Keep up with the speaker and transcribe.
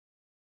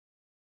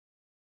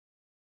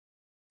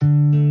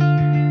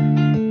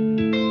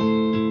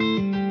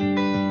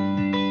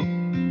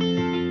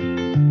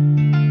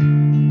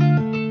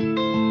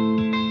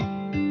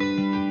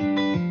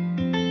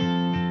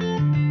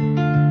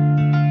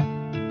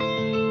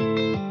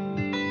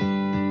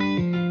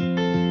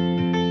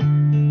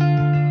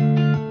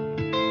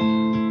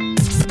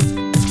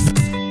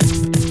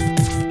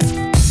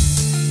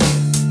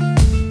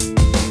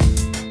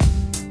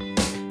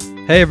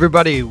Hey,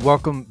 everybody.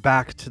 Welcome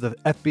back to the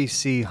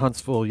FBC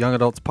Huntsville Young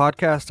Adults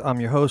Podcast.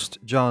 I'm your host,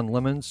 John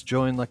Lemons,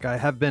 joined like I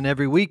have been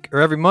every week or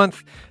every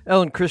month,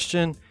 Ellen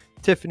Christian,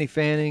 Tiffany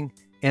Fanning,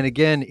 and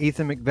again,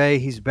 Ethan McVeigh.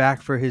 He's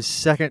back for his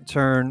second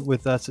turn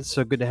with us. It's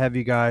so good to have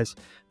you guys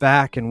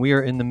back. And we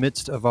are in the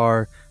midst of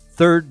our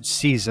third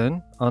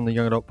season on the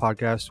Young Adult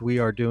Podcast. We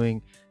are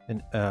doing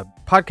a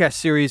podcast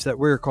series that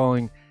we're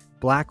calling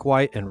Black,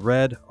 White, and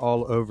Red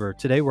All Over.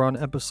 Today we're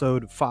on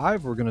episode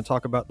 5. We're going to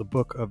talk about the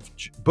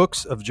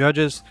books of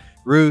Judges,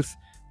 Ruth,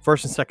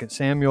 1st and 2nd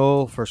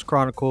Samuel, 1st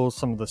Chronicles,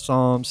 some of the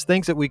Psalms,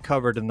 things that we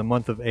covered in the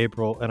month of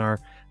April in our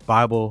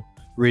Bible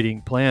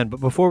reading plan. But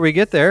before we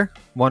get there,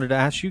 wanted to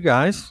ask you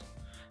guys,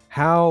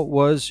 how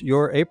was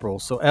your April?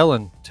 So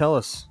Ellen, tell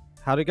us,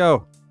 how'd it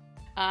go?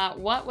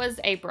 What was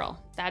April?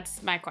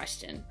 That's my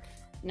question.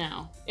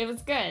 No, it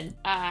was good.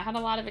 I had a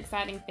lot of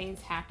exciting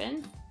things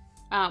happen.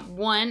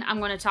 One, I'm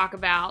going to talk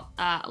about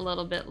a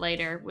little bit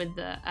later with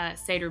the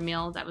Seder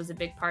meal. That was a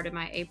big part of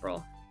my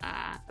April,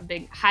 a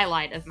big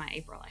highlight of my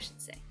April, I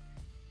should say.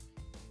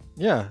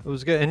 Yeah, it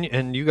was good.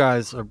 And you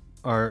guys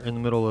are in the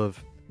middle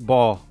of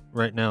ball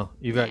right now.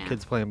 You've got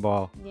kids playing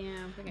ball. Yeah,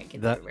 we got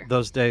kids everywhere.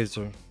 Those days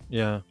are,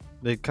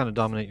 they kind of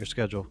dominate your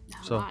schedule.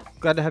 So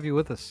glad to have you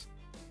with us.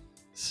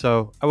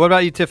 So what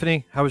about you,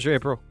 Tiffany? How was your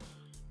April?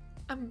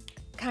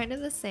 Kind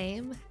of the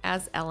same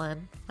as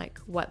Ellen. Like,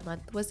 what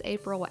month was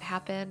April? What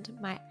happened?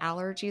 My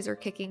allergies are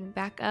kicking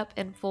back up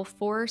in full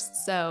force,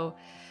 so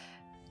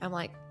I'm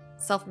like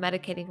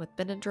self-medicating with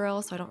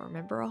Benadryl, so I don't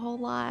remember a whole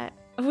lot.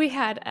 We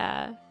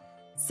had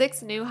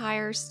 6 new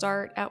hires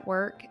start at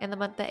work in the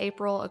month of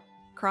April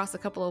across a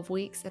couple of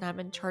weeks, and I'm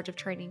in charge of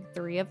training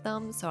 3 of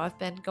them, so I've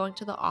been going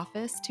to the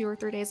office 2 or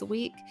 3 days a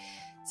week.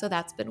 So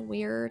that's been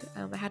weird.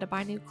 I had to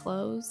buy new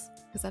clothes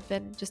because I've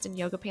been just in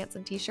yoga pants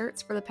and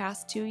t-shirts for the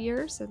past 2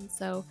 years. And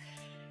so,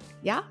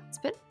 yeah, it's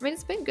been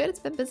good. It's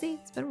been busy.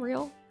 It's been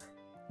real.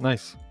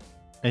 Nice.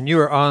 And you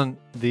are under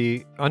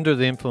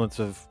the influence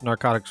of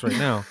narcotics right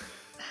now.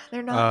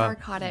 They're not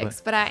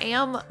narcotics, but I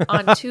am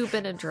on 2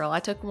 Benadryl. I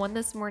took one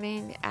this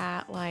morning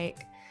at like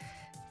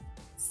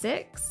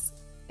 6,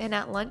 and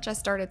at lunch I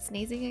started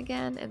sneezing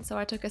again. And so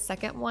I took a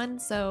second one.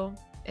 So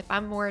if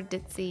I'm more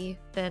ditzy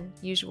than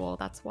usual,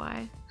 that's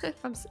why. if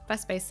I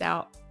space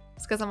out,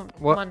 it's because I'm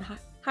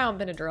high on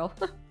Benadryl.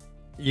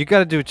 You got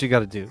to do what you got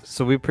to do.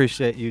 So we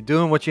appreciate you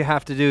doing what you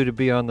have to do to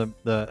be on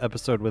the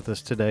episode with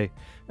us today.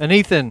 And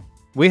Ethan,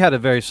 we had a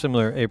very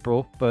similar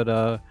April, but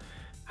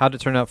how'd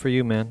it turn out for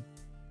you, man?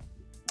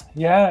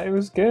 Yeah, it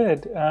was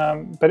good,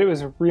 but it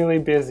was really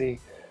busy.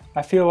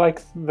 I feel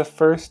like the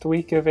first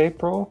week of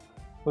April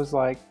was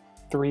like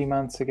 3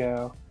 months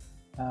ago.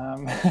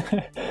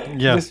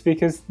 Just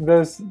because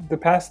the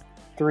past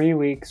 3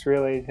 weeks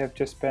really have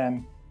just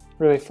been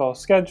really full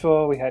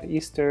schedule. We had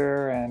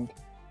Easter and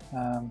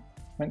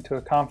went to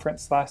a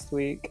conference last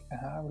week,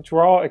 which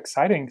were all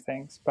exciting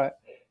things, but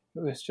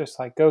it was just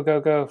like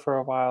go for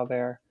a while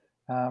there.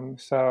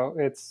 So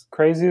it's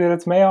crazy that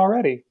it's May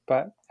already,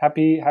 but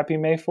happy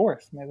May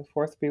 4th. May the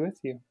 4th be with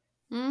you.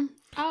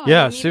 Oh,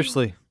 yeah,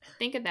 seriously.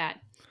 Think of that.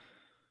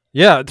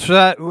 Yeah,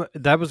 so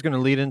that was going to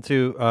lead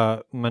into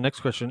my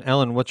next question.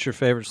 Ellen, what's your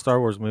favorite Star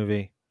Wars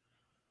movie?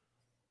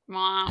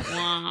 Because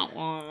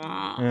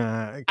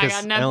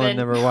Ellen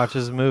never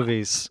watches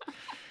movies.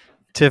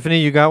 Tiffany,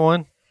 you got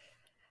one?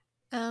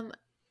 I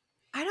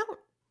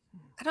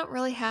don't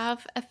really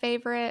have a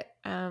favorite.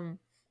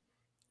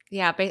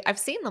 Yeah, I've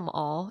seen them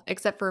all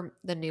except for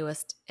the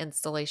newest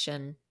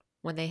installation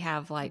when they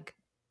have like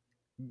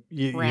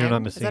you're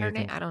not missing is that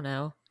anything. Her name? I don't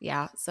know.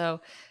 Yeah,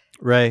 so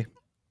Ray,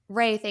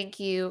 thank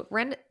you.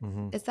 Ren,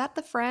 Is that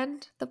the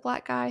friend, the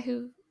black guy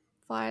who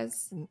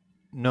flies?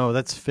 No,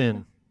 that's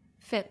Finn.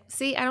 Finn.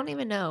 See, I don't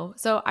even know.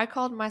 So I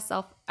called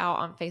myself out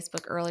on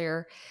Facebook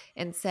earlier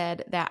and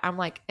said that I'm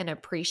like an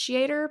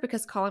appreciator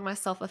because calling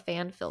myself a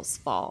fan feels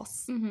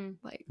false. Mm-hmm.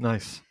 Like,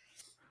 nice.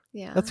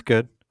 Yeah, that's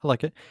good. I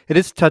like it. It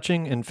is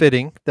touching and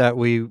fitting that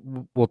we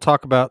will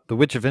talk about the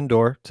Witch of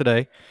Endor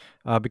today.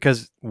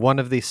 Because one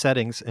of these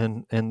settings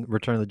in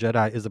Return of the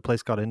Jedi is a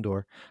place called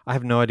Endor. I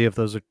have no idea if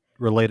those are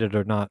related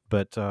or not,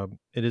 but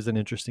it is an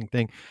interesting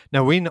thing.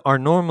 Now, we are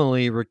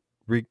normally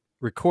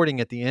recording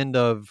at the end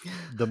of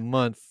the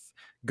month,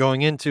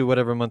 going into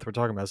whatever month we're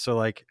talking about. So,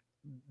 like,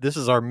 this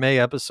is our May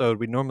episode.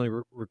 We normally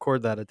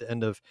record that at the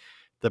end of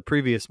the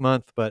previous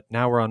month, but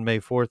now we're on May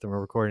 4th and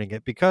we're recording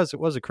it because it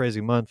was a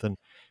crazy month. And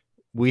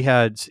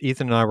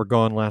Ethan and I were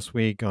gone last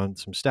week on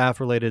some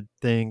staff-related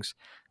things.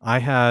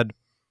 I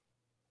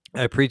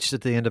preached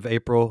at the end of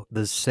April,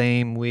 the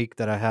same week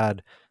that I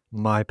had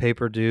my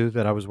paper due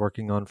that I was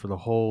working on for the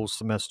whole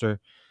semester.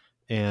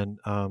 And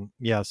so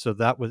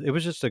it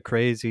was just a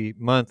crazy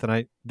month.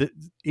 And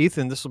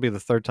Ethan, this will be the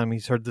 3rd time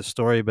he's heard this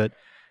story, but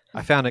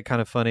I found it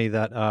kind of funny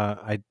that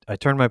I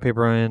turned my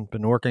paper in,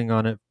 been working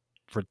on it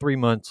for 3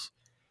 months.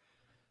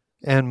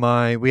 And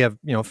we have,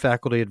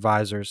 faculty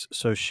advisors.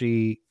 So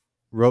she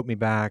wrote me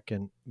back,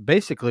 and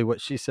basically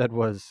what she said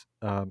was,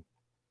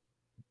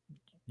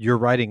 your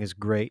writing is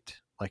great.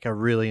 Like, I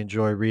really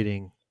enjoy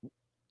reading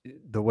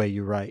the way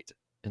you write.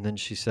 And then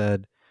she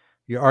said,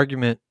 your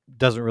argument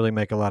doesn't really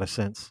make a lot of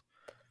sense.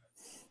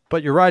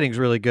 But your writing's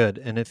really good,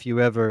 and if you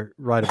ever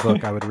write a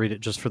book, I would read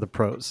it just for the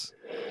prose.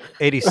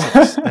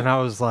 86, and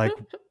I was like,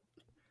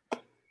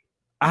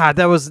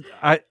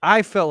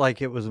 I felt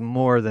like it was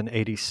more than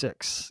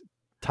 86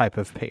 type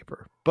of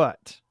paper,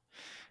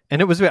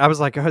 and it was, I was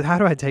like, how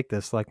do I take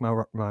this? Like my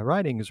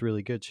writing is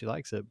really good. She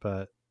likes it,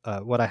 but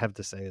what I have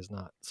to say is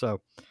not. So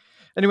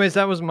anyways,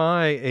 that was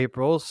my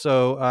April.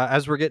 So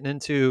as we're getting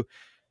into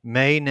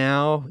May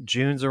now,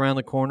 June's around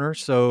the corner.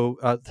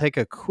 So take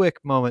a quick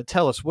moment.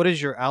 Tell us, what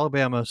is your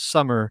Alabama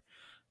summer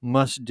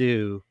must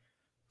do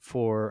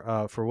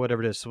for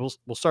whatever it is. So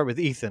we'll start with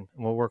Ethan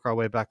and we'll work our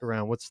way back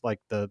around. What's like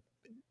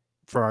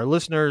for our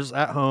listeners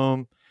at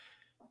home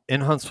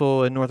in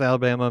Huntsville in North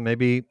Alabama,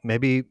 maybe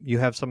you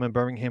have some in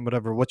Birmingham,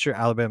 whatever. What's your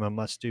Alabama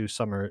must do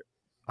summer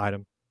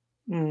item?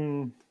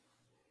 You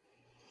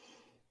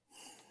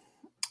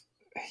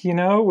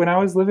know, when I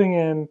was living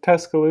in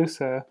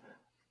Tuscaloosa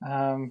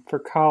for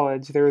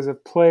college, there was a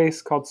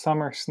place called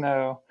Summer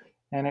Snow,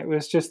 and it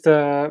was just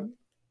a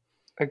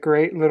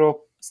great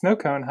little snow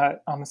cone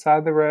hut on the side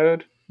of the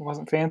road. It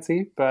wasn't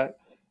fancy, but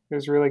it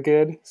was really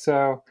good.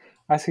 So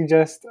I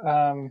suggest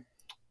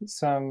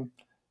some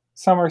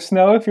summer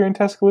snow if you're in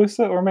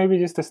Tuscaloosa, or maybe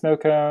just a snow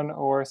cone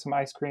or some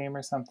ice cream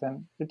or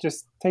something. It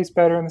just tastes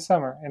better in the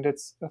summer, and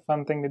it's a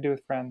fun thing to do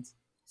with friends.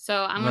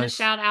 So I'm going to Nice.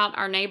 shout out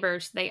our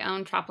neighbors. They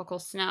own Tropical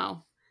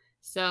Snow.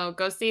 So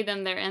go see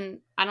them.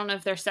 I don't know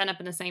if they're set up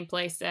in the same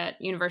place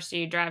at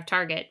University Drive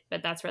Target,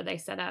 but that's where they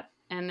set up.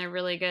 And they're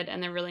really good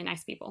and they're really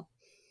nice people.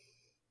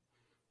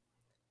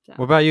 So.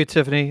 What about you,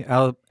 Tiffany?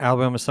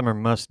 Alabama summer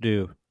must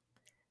do.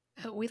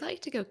 We like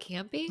to go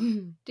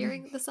camping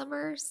during the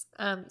summers.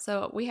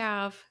 So we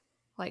have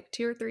like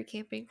 2 or 3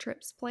 camping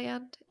trips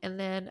planned. And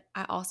then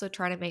I also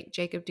try to make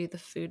Jacob do the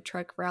food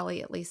truck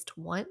rally at least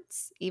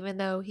once, even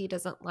though he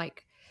doesn't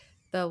like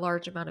the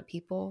large amount of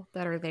people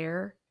that are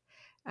there.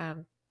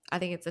 I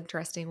think it's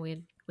interesting.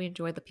 We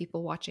enjoy the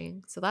people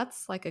watching. So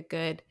that's like a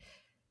good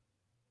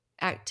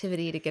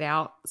activity to get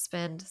out,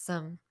 spend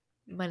some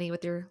money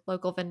with your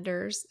local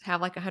vendors,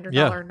 have like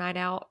 $100 night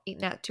out,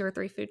 eating at 2 or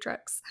 3 food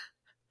trucks.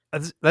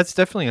 That's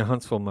definitely a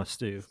Huntsville must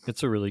do.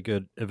 It's a really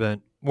good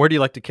event. Where do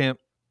you like to camp?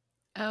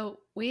 Oh,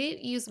 we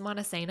use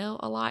Montesano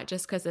a lot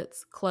just because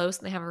it's close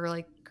and they have a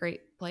really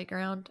great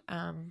playground.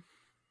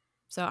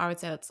 So I would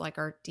say that's like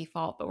our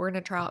default, but we're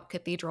going to try out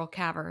Cathedral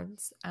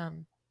Caverns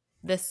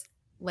this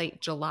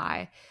late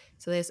July.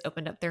 So they just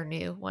opened up their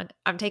new one.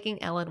 I'm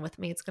taking Ellen with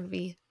me. It's going to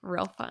be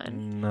real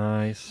fun.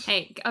 Nice.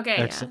 Hey, okay.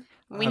 Excellent.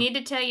 We need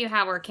to tell you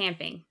how we're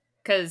camping,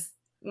 because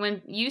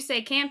when you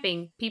say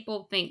camping,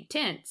 people think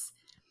tents.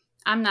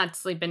 I'm not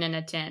sleeping in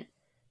a tent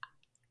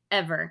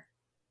ever.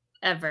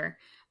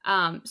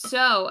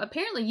 So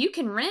apparently you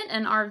can rent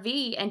an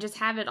RV and just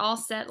have it all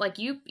set. Like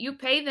you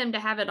pay them to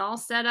have it all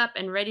set up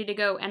and ready to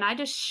go. And I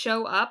just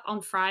show up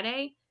on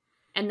Friday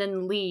and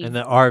then leave. And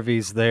the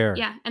RV's there.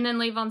 Yeah. And then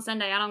leave on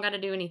Sunday. I don't got to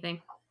do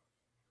anything.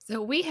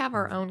 So we have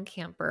our own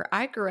camper.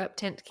 I grew up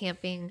tent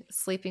camping,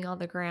 sleeping on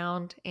the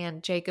ground,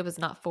 and Jacob is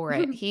not for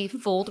it. He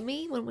fooled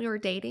me when we were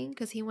dating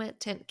because he went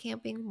tent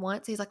camping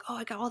once. He's like, oh,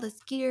 I got all this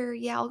gear.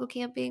 Yeah, I'll go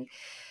camping.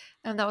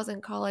 And that was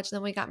in college.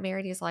 Then we got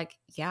married. He's like,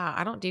 yeah,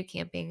 I don't do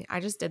camping. I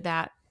just did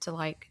that to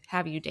like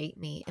have you date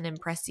me and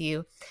impress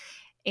you.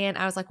 And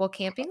I was like, well,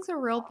 camping's a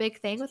real big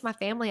thing with my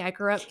family. I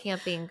grew up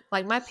camping.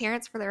 Like my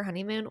parents for their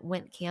honeymoon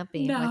went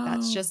camping. No. Like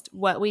that's just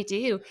what we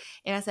do.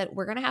 And I said,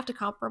 we're going to have to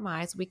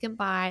compromise. We can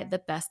buy the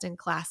best in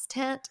class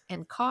tent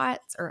and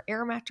cots or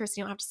air mattress.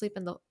 You don't have to sleep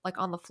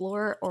on the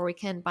floor, or we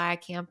can buy a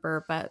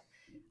camper. But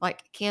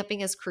like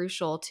camping is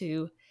crucial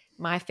to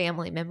my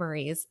family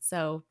memories.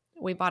 So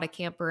we bought a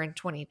camper in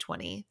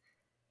 2020.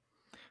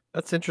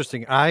 That's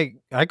interesting. I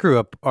grew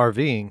up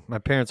RVing. My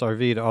parents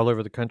RV'd all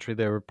over the country.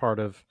 They were part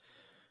of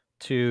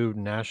 2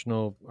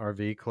 national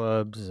RV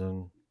clubs,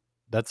 and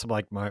that's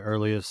like my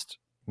earliest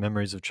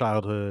memories of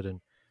childhood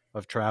and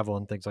of travel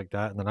and things like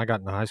that. And then I got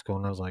into high school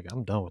and I was like,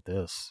 I'm done with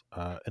this.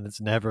 And it's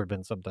never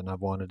been something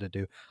I've wanted to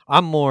do.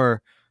 I'm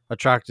more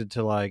attracted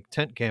to like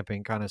tent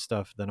camping kind of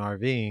stuff than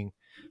RVing.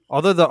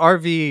 Although the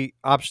RV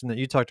option that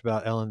you talked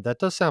about, Ellen, that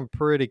does sound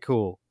pretty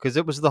cool, because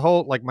it was the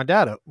whole, like my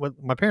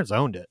parents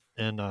owned it,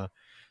 and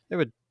they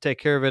would take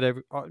care of it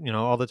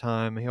all the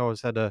time. He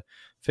always had to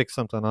fix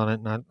something on it,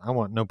 and I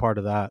want no part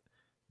of that.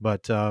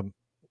 But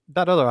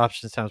that other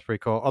option sounds pretty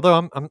cool.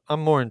 Although I'm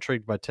more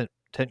intrigued by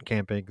tent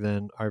camping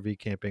than RV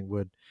camping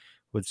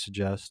would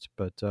suggest.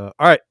 But all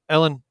right,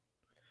 Ellen,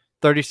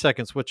 30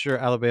 seconds. What's your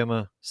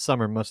Alabama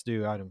summer must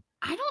do item?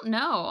 I don't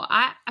know.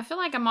 I feel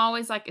like I'm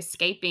always like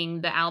escaping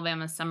the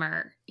Alabama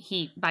summer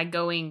heat by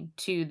going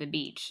to the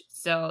beach.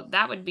 So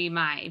that would be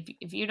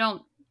if you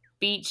don't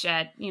beach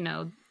at,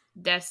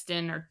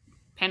 Destin or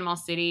Panama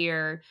City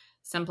or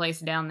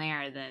someplace down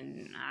there,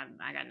 then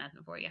I got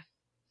nothing for you.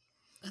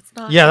 That's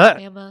not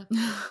Alabama.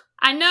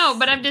 I know,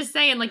 but I'm just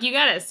saying, like, you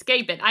got to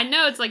escape it. I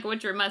know it's like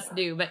what your must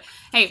do, but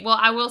hey, well,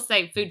 I will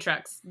say food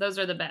trucks. Those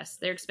are the best.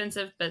 They're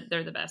expensive, but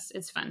they're the best.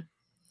 It's fun.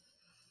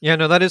 Yeah,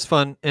 no, that is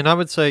fun. And I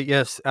would say,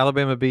 yes,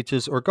 Alabama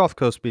beaches or Gulf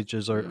Coast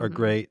beaches are Mhm.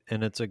 great.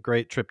 And it's a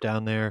great trip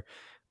down there.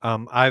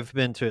 I've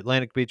been to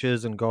Atlantic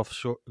beaches and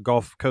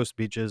Gulf Coast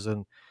beaches,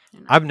 and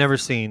And I've I'm never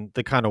similar. seen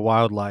the kind of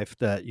wildlife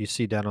that you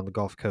see down on the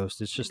Gulf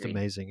Coast. It's just Agreed.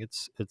 amazing.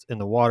 It's and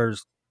the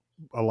water's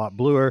a lot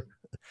bluer.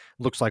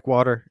 Looks like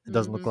water. It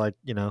doesn't look Mhm. like,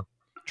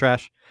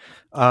 trash.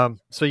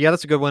 So yeah,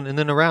 that's a good one. And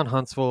then around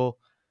Huntsville,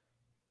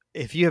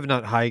 if you have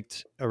not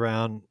hiked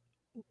around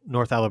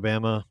North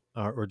Alabama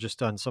or just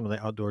done some of the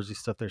outdoorsy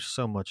stuff, there's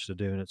so much to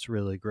do, and it's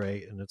really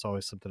great. And it's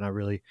always something I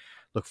really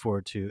look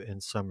forward to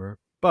in summer.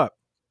 But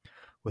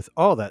with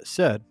all that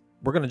said,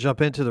 we're going to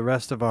jump into the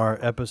rest of our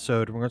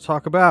episode. We're going to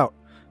talk about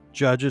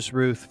Judges,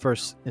 Ruth,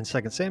 First and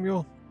Second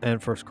Samuel,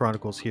 and First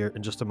Chronicles here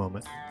in just a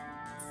moment.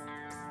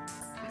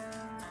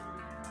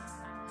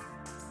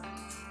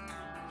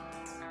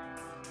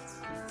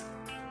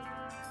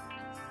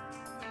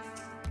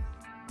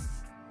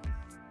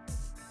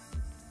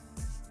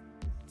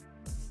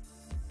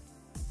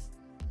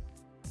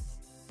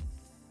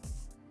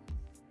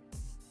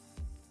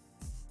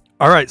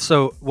 All right,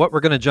 so what we're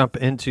going to jump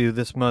into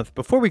this month,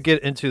 before we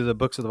get into the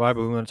books of the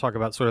Bible, we want to talk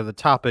about sort of the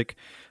topic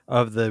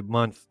of the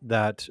month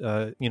that,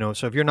 so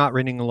if you're not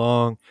reading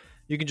along,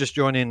 you can just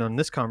join in on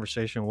this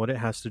conversation, what it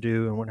has to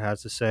do and what it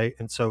has to say.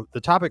 And so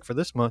the topic for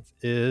this month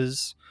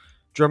is,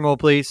 drum roll,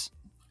 please,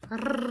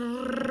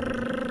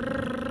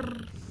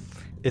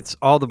 it's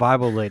All the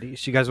Bible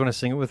Ladies. You guys want to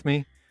sing it with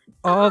me?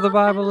 All the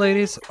Bible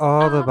ladies,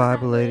 all the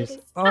Bible ladies,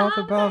 all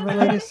the Bible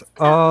ladies,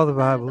 all the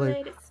Bible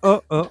ladies.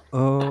 Oh, oh,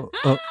 oh,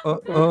 oh,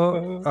 oh,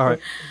 oh. All right.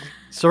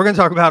 So we're going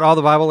to talk about all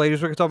the Bible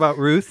ladies. We're going to talk about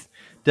Ruth,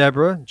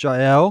 Deborah,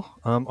 Jael,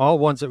 all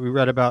ones that we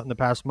read about in the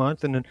past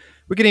month. And then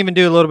we can even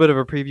do a little bit of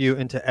a preview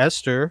into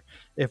Esther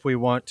if we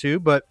want to.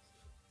 But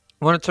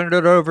I want to turn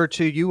it over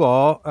to you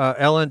all.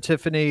 Ellen,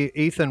 Tiffany,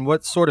 Ethan,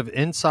 what sort of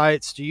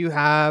insights do you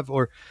have?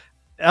 Or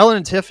Ellen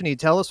and Tiffany,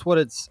 tell us what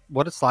it's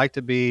like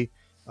to be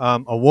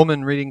a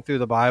woman reading through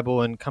the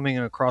Bible and coming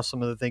across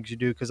some of the things you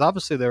do. Because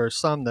obviously there are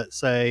some that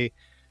say,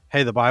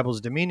 "Hey, the Bible's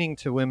demeaning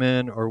to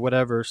women" or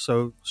whatever.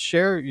 So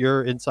share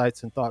your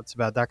insights and thoughts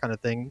about that kind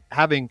of thing.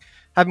 Having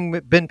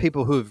been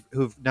people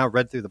who've now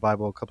read through the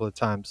Bible a couple of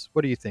times,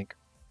 what do you think?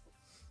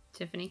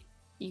 Tiffany,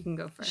 you can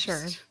go first.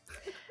 Sure.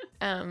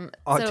 Oh,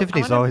 So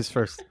Tiffany's always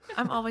first.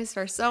 I'm always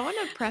first. So I want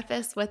to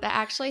preface with I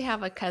actually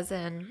have a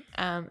cousin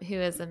who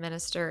is a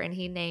minister, and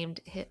he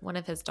named one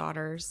of his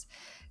daughters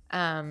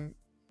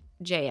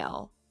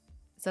JL.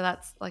 So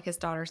that's like his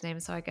daughter's name.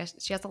 So I guess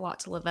she has a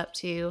lot to live up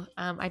to.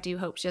 I do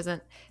hope she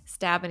doesn't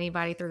stab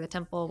anybody through the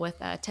temple with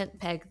a tent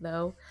peg,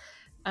 though.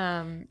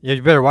 Yeah,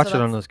 you better watch so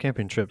it on those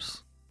camping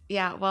trips.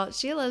 Yeah, well,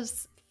 she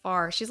lives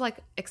far. She's like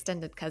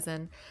extended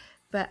cousin,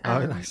 but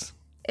Oh, nice.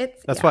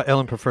 That's why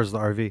Ellen prefers the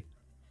RV.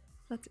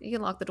 You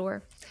can lock the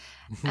door.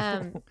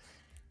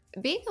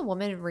 Being a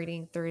woman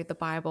reading through the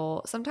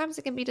Bible, sometimes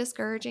it can be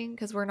discouraging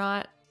because we're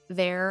not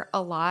there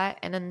a lot.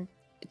 And in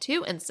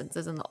 2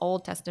 instances in the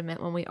Old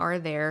Testament, when we are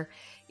there,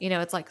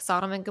 it's like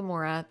Sodom and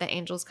Gomorrah, the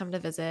angels come to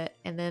visit,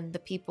 and then the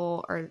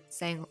people are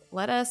saying,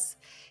 let us,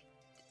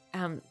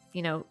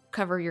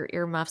 cover your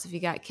earmuffs if you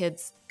got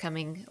kids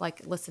coming,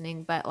 like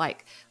listening, but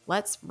like,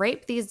 let's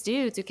rape these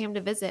dudes who came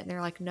to visit. And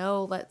they're like,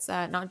 no, let's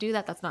not do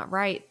that. That's not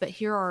right. But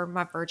here are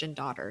my virgin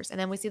daughters. And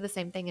then we see the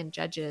same thing in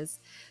Judges,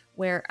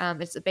 where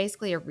it's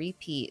basically a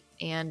repeat.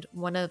 And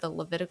one of the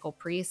Levitical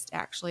priests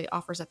actually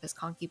offers up his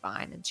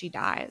concubine, and she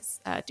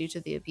dies due to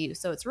the abuse.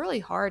 So it's really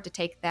hard to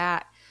take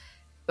that.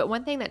 But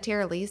one thing that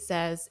Tara Lee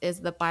says is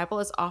the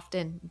Bible is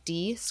often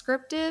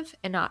descriptive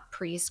and not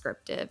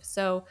prescriptive.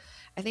 So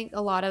I think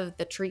a lot of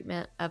the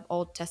treatment of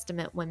Old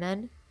Testament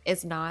women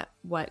is not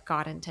what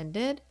God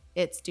intended.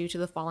 It's due to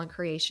the fallen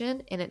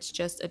creation, and it's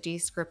just a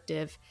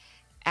descriptive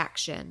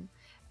action.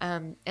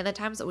 And the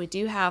times that we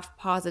do have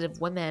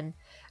positive women,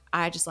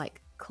 I just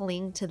like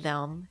cling to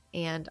them,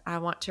 and I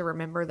want to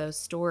remember those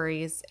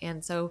stories.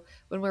 And so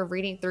when we're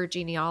reading through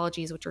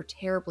genealogies, which are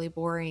terribly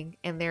boring,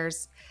 and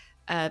there's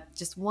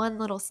just one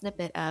little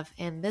snippet of,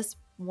 and this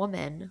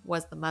woman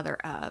was the mother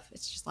of,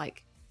 it's just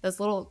like those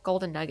little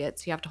golden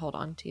nuggets you have to hold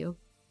on to.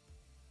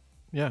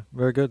 Yeah,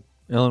 very good.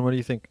 Ellen, what do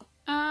you think?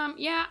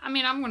 Yeah, I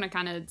mean, I'm going to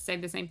kind of say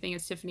the same thing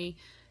as Tiffany.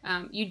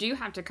 You do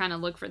have to kind of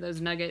look for those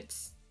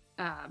nuggets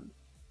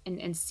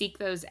and seek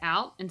those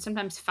out. And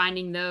sometimes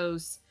finding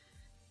those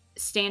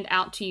stand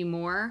out to you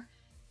more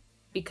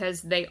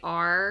because they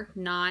are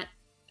not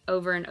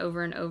over and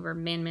over and over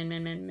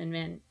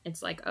men.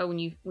 It's like, oh, when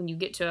you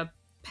get to a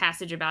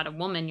passage about a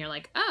woman, you're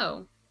like,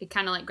 oh, it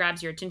kind of like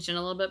grabs your attention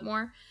a little bit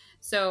more.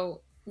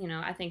 So,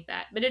 I think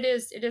that, but it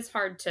is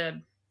hard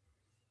to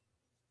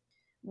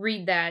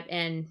read that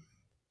and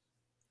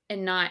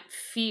not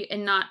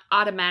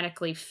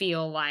automatically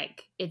feel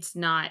like it's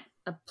not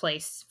a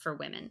place for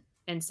women.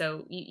 And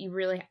so you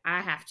really,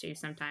 I have to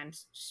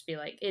sometimes just be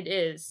like, it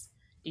is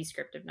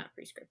descriptive, not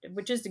prescriptive,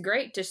 which is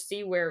great to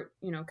see where,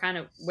 kind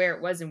of where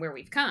it was and where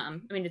we've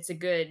come. I mean, it's a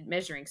good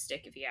measuring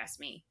stick if you ask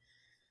me.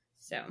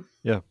 So,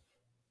 yeah.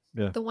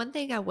 Yeah. The one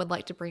thing I would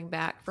like to bring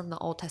back from the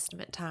Old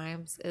Testament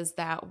times is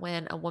that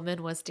when a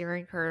woman was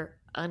during her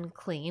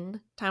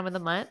unclean time of the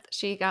month,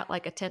 she got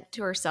like a tent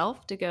to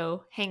herself to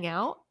go hang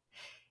out.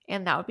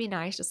 And that would be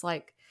nice, just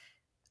like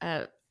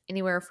uh,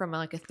 anywhere from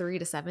like a 3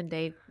 to 7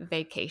 day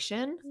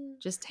vacation,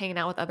 just hanging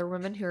out with other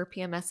women who are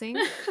PMSing.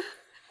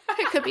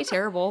 It could be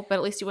terrible, but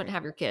at least you wouldn't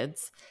have your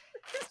kids.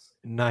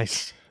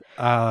 Nice.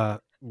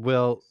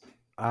 Well,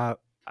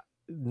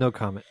 no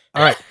comment.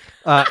 All right.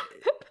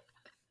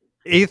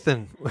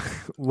 Ethan,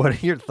 what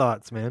are your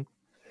thoughts, man?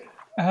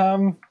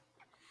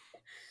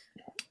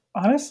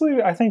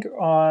 Honestly, I think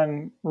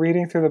on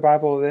reading through the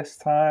Bible this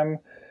time,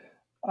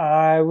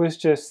 I was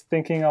just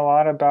thinking a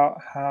lot about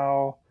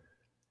how,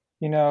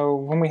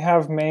 when we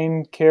have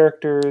main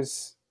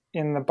characters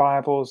in the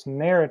Bible's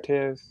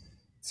narrative,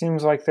 it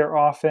seems like they're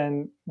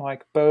often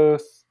like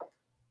both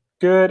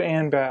good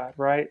and bad,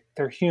 right?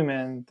 They're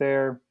human.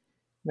 They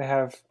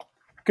have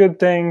good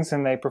things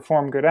and they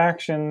perform good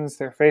actions.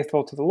 They're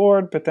faithful to the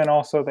Lord, but then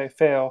also they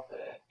fail.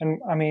 And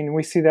I mean,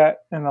 we see that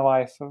in the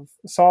life of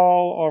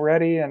Saul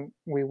already, and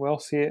we will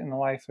see it in the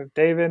life of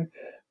David.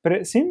 But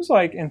it seems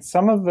like in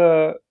some of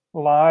the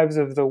lives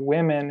of the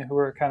women who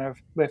are kind of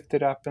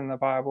lifted up in the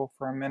Bible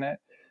for a minute,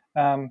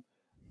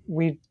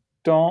 we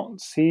don't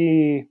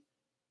see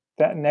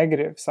that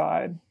negative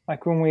side.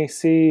 Like when we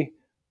see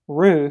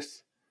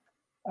Ruth,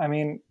 I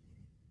mean,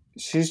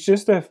 she's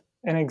just an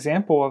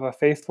example of a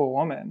faithful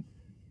woman.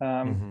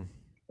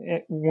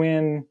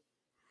 When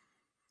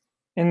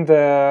in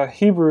the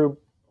Hebrew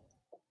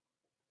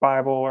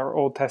Bible or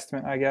Old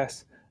Testament, I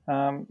guess,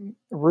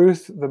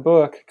 Ruth, the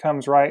book,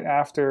 comes right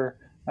after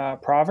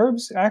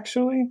Proverbs,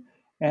 actually.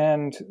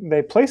 And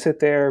they place it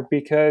there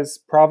because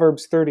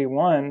Proverbs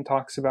 31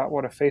 talks about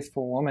what a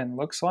faithful woman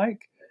looks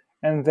like.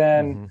 And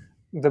then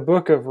the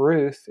book of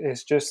Ruth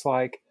is just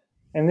like,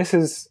 and this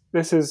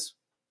is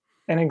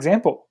an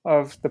example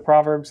of the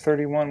Proverbs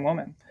 31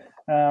 woman.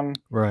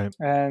 Right.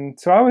 And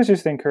so I was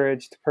just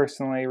encouraged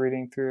personally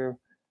reading through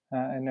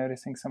and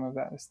noticing some of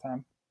that this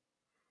time.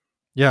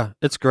 Yeah,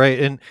 it's great.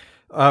 And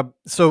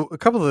so a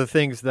couple of the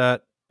things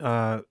that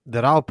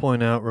I'll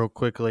point out real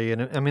quickly,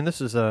 and I mean,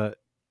 this is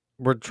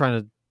we're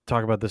trying to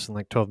talk about this in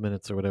like 12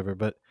 minutes or whatever,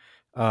 but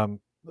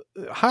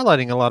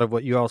highlighting a lot of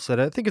what you all said,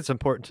 I think it's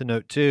important to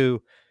note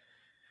too.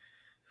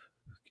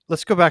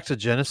 Let's go back to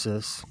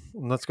Genesis,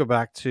 and let's go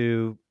back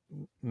to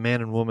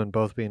man and woman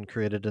both being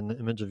created in the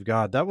image of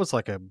God. That was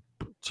like a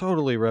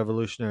totally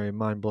revolutionary,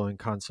 mind-blowing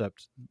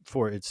concept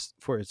for its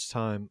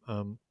time.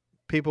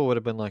 People would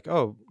have been like,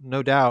 "Oh,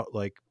 no doubt,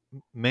 like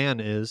man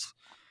is,"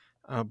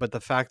 but the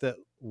fact that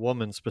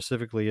woman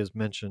specifically is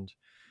mentioned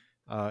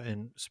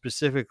and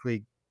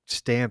specifically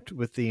stamped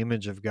with the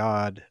image of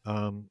God,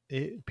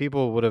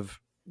 people would have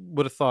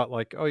thought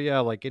like, "Oh yeah,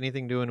 like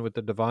anything doing with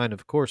the divine,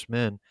 of course,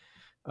 men."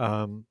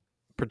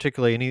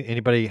 Particularly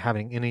anybody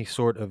having any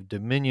sort of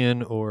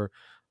dominion or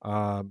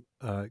kind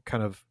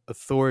of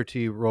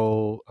authority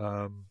role,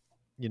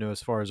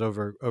 as far as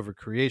over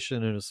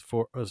creation, and as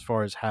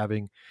far as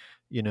having,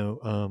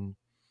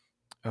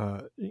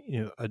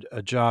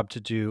 a job to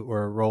do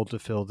or a role to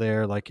fill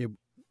there. Like it,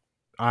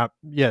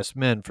 yes,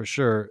 men for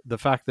sure. The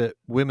fact that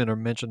women are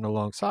mentioned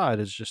alongside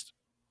is just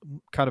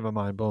kind of a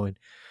mind blowing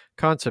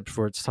concept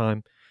for its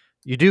time.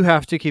 You do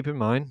have to keep in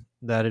mind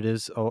that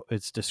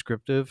it's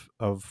descriptive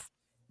of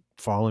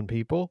fallen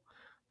people.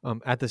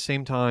 At the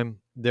same time,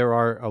 there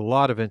are a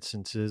lot of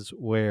instances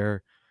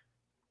where,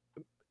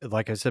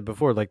 like I said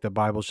before, like the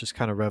Bible's just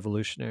kind of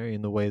revolutionary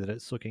in the way that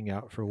it's looking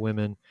out for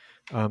women.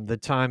 The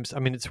times, I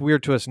mean, it's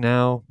weird to us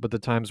now, but the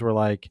times where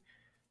like,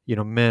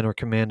 men are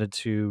commanded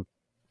to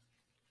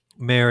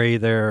marry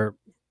their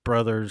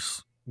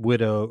brother's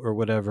widow or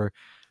whatever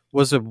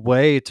was a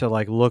way to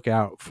like look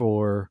out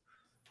for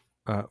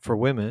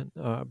women,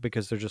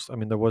 because they're just, I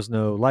mean, there was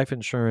no life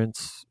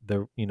insurance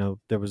there,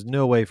 there was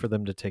no way for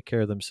them to take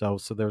care of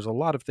themselves. So there's a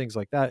lot of things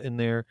like that in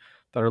there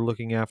that are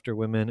looking after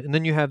women. And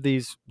then you have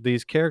these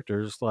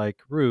characters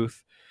like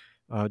Ruth,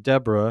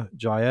 Deborah,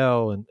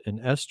 Jael, and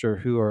Esther,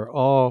 who are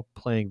all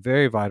playing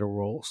very vital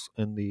roles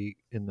in the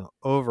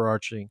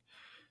overarching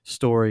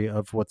story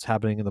of what's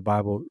happening in the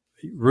Bible.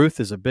 Ruth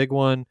is a big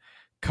one.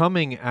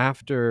 Coming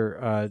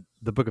after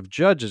the book of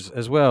Judges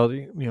as well,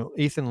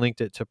 Ethan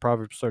linked it to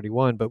Proverbs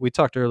 31, but we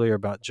talked earlier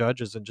about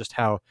Judges and just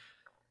how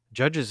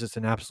Judges is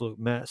an absolute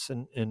mess.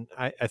 And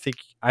I think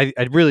I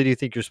really do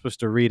think you're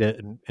supposed to read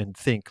it and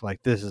think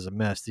like, this is a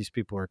mess. These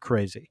people are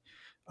crazy.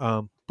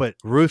 But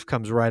Ruth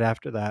comes right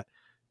after that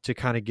to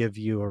kind of give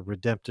you a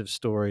redemptive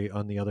story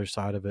on the other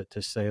side of it,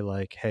 to say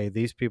like, hey,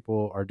 these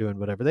people are doing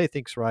whatever they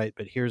think's right,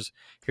 but here's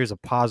a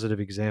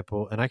positive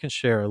example. And I can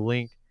share a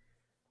link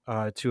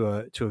to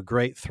a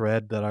great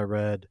thread that I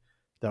read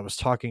that was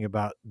talking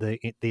about the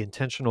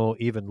intentional,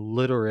 even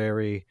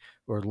literary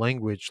or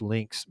language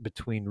links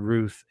between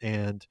Ruth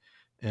and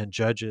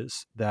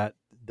Judges that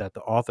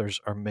the authors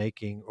are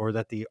making, or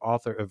that the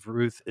author of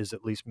Ruth is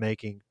at least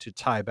making, to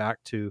tie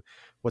back to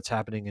what's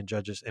happening in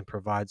Judges and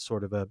provide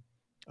sort of a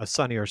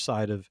sunnier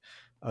side of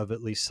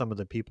at least some of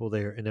the people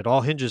there. And it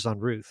all hinges on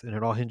Ruth, and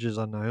it all hinges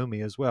on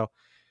Naomi as well.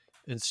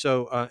 And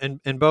so,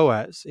 and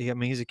Boaz, I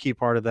mean, he's a key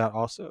part of that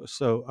also.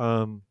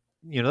 So,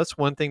 that's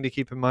one thing to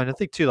keep in mind. I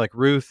think too, like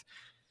Ruth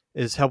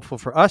is helpful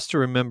for us to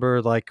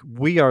remember, like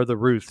we are the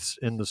Ruths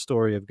in the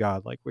story of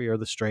God. Like we are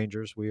the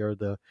strangers, we are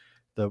the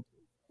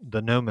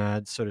the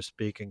nomads, so to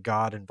speak, and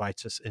God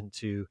invites us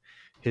into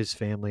His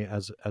family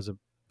as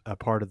a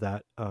part of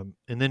that. And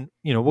then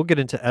we'll get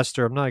into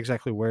Esther. I'm not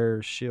exactly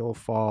where she'll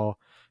fall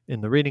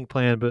in the reading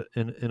plan, but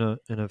in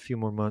a few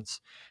more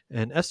months.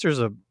 And Esther's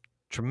a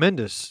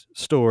tremendous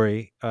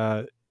story.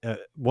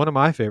 One of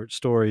my favorite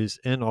stories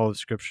in all of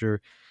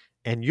Scripture,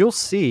 and you'll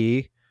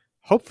see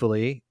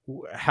hopefully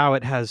how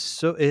it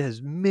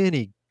has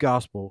many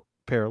gospel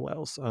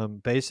parallels.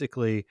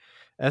 Basically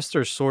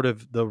Esther sort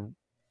of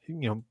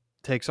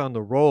takes on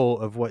the role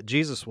of what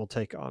Jesus will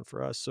take on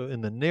for us. So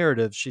in the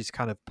narrative she's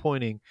kind of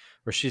pointing,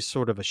 or she's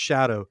sort of a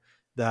shadow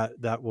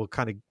that will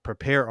kind of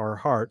prepare our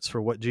hearts for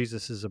what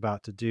Jesus is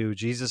about to do.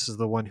 Jesus is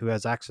the one who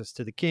has access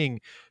to the king,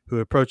 who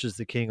approaches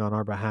the king on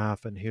our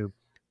behalf, and who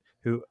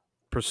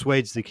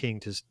persuades the king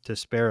to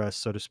spare us,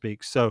 so to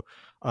speak. So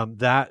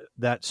that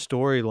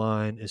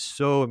storyline is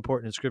so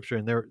important in Scripture.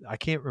 And I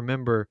can't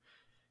remember,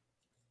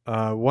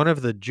 one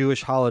of the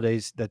Jewish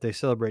holidays that they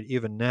celebrate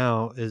even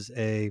now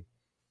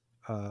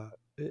uh,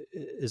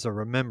 is a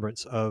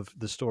remembrance of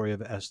the story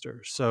of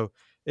Esther. So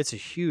it's a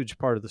huge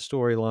part of the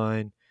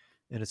storyline,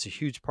 and it's a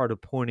huge part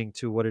of pointing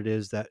to what it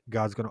is that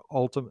God's going to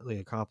ultimately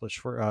accomplish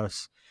for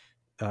us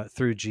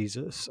through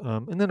Jesus.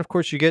 And then, of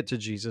course, you get to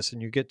Jesus,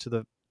 and you get to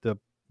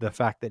the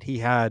fact that he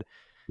had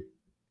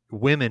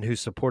women who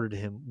supported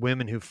him,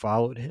 women who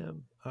followed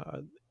him.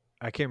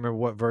 I can't remember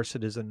what verse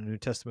it is in the New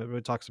Testament, but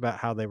it talks about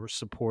how they were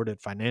supported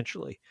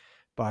financially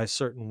by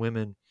certain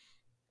women.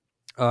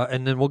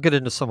 And then we'll get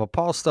into some of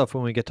Paul's stuff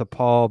when we get to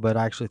Paul, but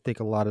I actually think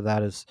a lot of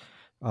that is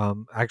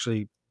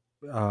actually,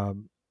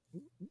 um,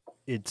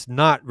 it's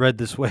not read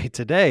this way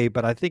today,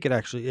 but I think it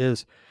actually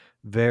is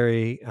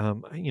very, I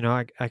don't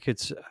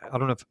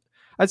know if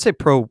I'd say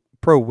pro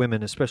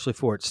women, especially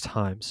for its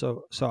time.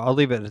 So I'll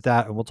leave it at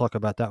that, and we'll talk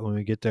about that when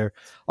we get there.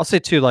 I'll say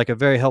too, like a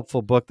very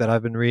helpful book that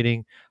I've been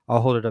reading.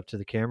 I'll hold it up to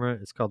the camera.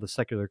 It's called The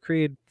Secular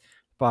Creed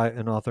by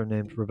an author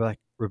named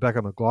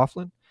Rebecca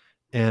McLaughlin.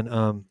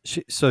 And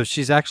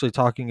she's actually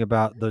talking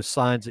about those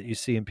signs that you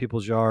see in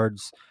people's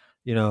yards,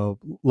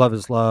 love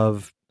is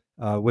love,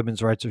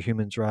 women's rights are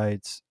human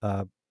rights,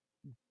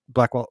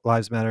 Black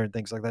Lives Matter, and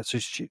things like that. So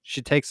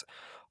she takes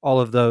all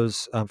of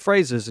those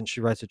phrases and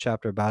she writes a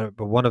chapter about it.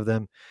 But one of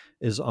them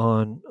is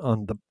on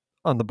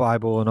the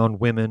Bible and on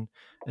women,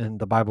 and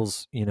the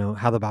Bible's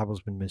how the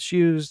Bible's been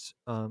misused,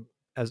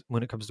 as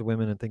when it comes to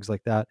women and things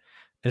like that.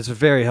 And it's a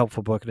very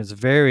helpful book, and it's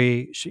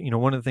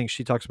one of the things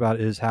she talks about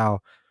is how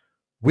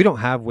we don't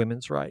have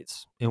women's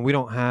rights, and we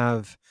don't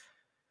have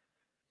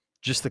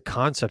just the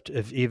concept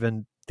of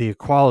even the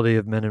equality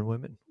of men and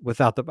women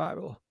without the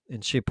Bible.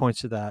 And she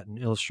points to that and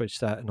illustrates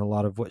that in a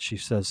lot of what she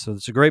says. So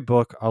it's a great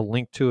book. I'll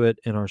link to it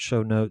in our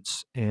show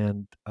notes.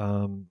 And,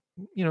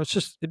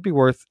 it'd be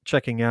worth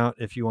checking out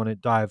if you want to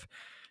dive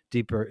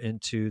deeper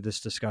into this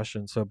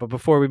discussion. So, but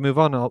before we move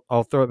on,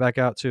 I'll throw it back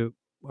out to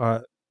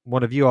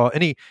one of you all.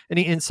 Any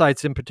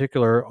insights in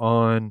particular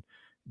on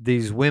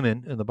these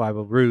women in the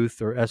Bible, Ruth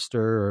or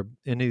Esther or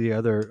any of the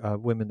other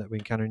women that we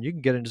encounter? And you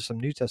can get into some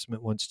New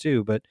Testament ones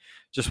too, but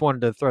just wanted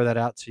to throw that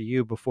out to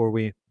you before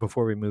we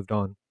moved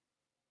on.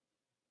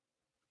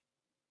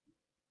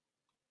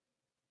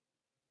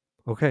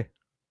 Okay,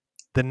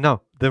 then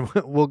no, then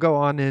we'll go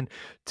on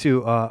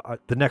into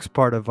the next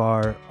part of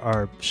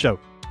our show.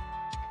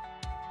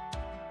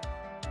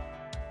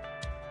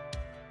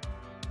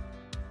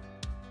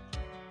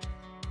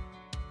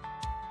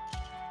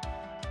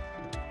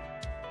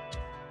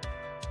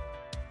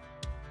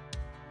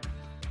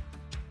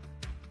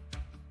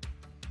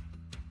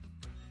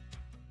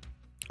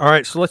 All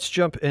right, so let's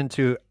jump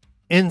into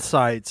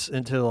insights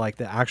into like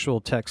the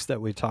actual text that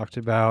we talked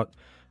about,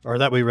 or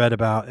that we read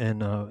about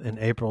in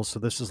April. So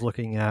this is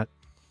looking at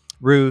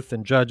Ruth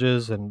and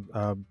Judges and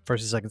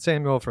First and Second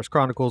Samuel, First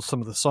Chronicles,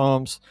 some of the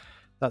Psalms,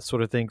 that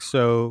sort of thing.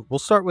 So we'll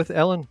start with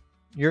Ellen.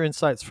 Your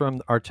insights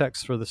from our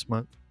text for this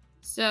month.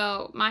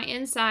 So my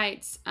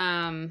insights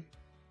kind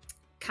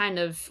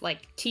of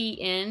like tee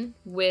in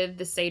with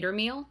the Seder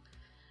meal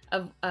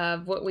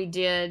of what we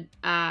did.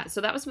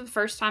 So that was the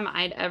first time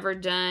I'd ever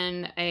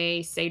done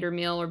a Seder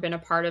meal or been a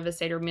part of a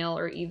Seder meal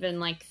or even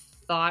like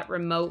thought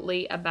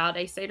remotely about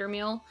a Seder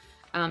meal,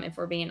 if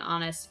we're being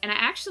honest. And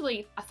I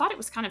thought it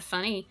was kind of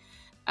funny,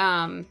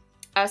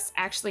 us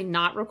actually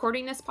not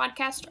recording this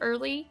podcast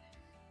early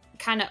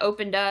kind of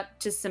opened up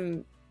to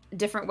some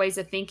different ways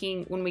of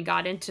thinking when we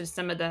got into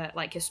some of the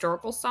like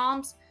historical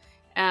Psalms.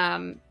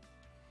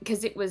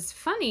 Because it was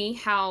funny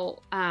how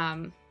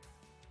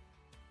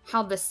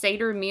the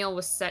Seder meal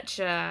was such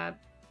a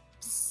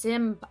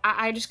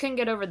I just couldn't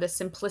get over the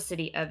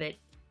simplicity of it.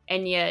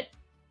 And yet,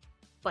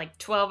 like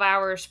 12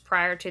 hours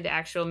prior to the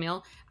actual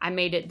meal, I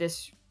made it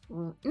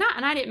and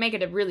I didn't make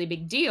it a really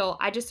big deal.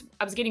 I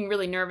was getting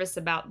really nervous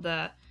about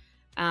the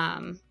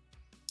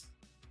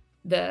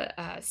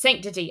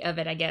sanctity of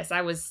it, I guess.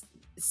 I was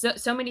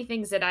so many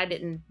things that I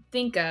didn't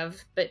think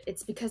of, but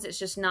it's because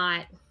it's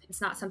not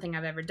something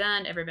I've ever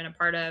done, ever been a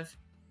part of,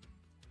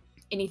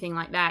 anything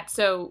like that.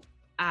 So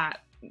uh,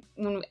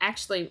 when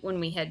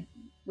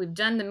we've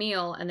done the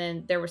meal, and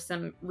then there was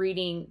some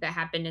reading that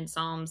happened in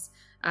Psalms,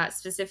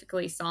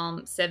 specifically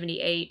Psalm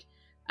 78,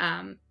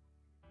 um,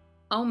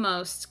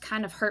 almost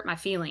kind of hurt my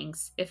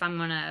feelings, if I'm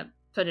gonna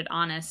put it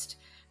honest,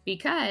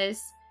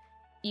 because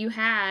you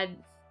had,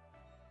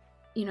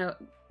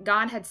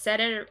 God had set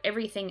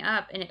everything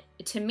up, and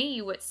to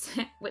me, what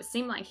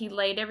seemed like He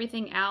laid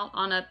everything out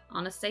on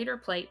a Seder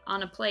plate,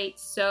 on a plate,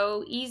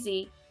 so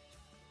easy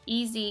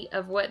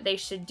of what they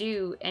should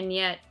do, and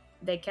yet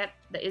the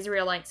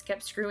Israelites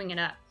kept screwing it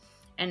up.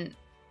 And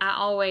I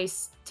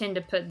always tend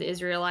to put the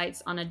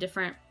Israelites on a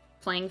different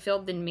playing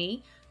field than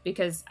me,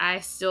 because I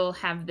still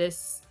have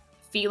this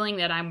feeling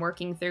that I'm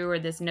working through, or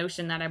this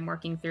notion that I'm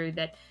working through,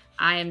 that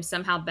I am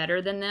somehow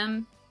better than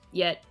them,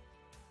 yet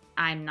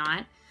I'm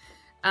not.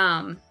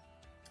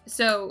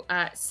 So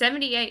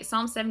 78,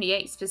 Psalm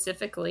 78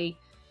 specifically,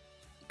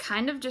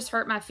 kind of just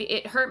hurt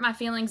it hurt my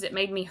feelings. It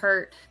made me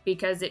hurt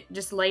because it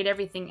just laid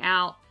everything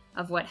out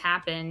of what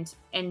happened,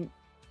 and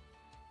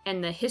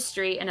the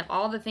history, and of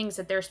all the things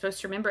that they're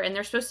supposed to remember. And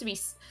they're supposed to be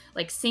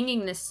like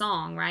singing this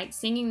song, right?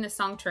 Singing this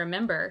song to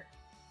remember.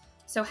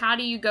 So how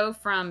do you go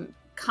from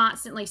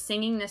constantly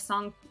singing this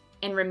song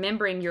and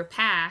remembering your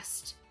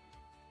past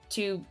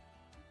to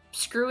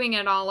screwing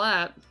it all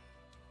up,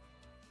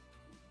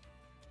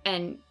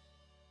 and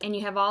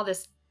you have all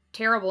this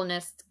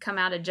terribleness come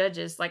out of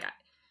Judges? Like,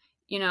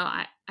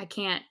 I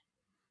can't,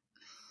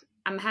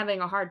 I'm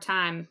having a hard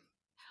time.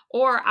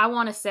 Or I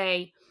want to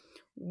say,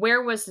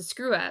 where was the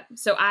screw up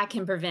so I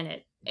can prevent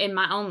it in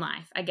my own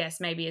life? I guess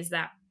maybe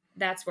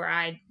that's where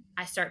I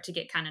start to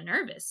get kind of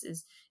nervous.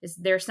 Is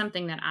there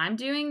something that I'm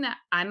doing that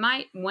I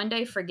might one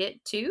day forget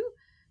too,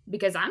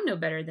 because I'm no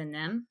better than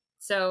them?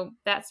 So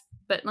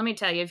but let me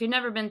tell you, if you've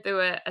never been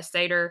through a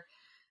Seder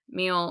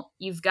meal,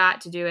 you've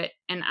got to do it.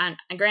 And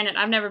granted,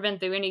 I've never been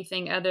through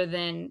anything other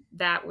than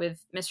that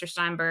with Mr.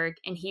 Steinberg,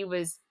 and he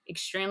was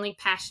extremely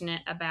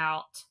passionate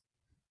about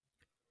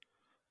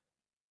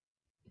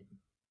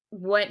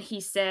what he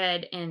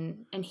said,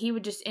 and he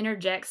would just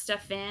interject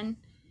stuff in,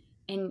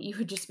 and you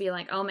would just be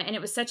like, oh man. And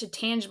it was such a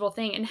tangible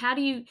thing. And how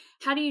do you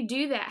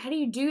do that? How do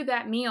you do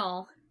that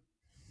meal?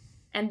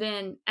 And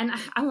then, and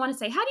I want to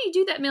say, how do you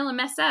do that meal and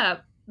mess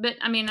up? But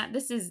I mean,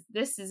 this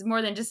is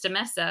more than just a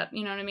mess up.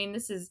 You know what I mean?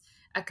 This is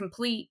a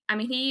complete, I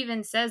mean, he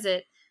even says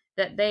it,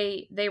 that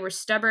they were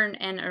stubborn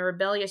and a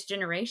rebellious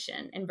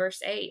generation in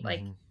verse 8.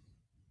 Like,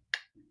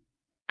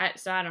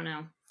 so I don't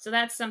know. So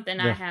that's something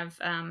I have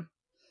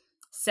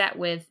sat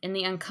with in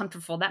the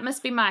uncomfortable. That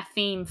must be my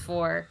theme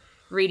for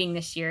reading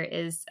this year,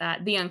 is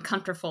the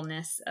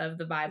uncomfortableness of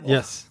the Bible.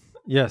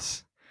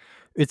 Yes.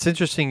 It's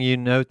interesting you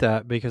note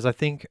that, because I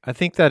think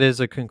that is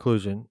a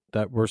conclusion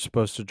that we're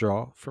supposed to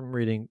draw from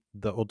reading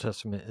the Old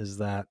Testament, is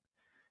that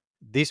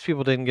these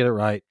people didn't get it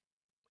right.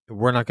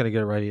 We're not going to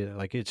get it right either.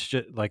 Like, it's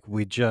just like,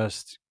 we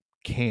just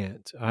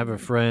can't. I have a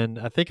friend,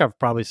 I think I've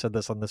probably said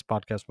this on this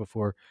podcast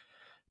before,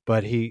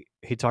 but he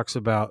talking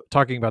about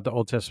the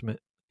Old Testament,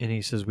 and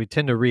he says we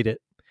tend to read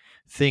it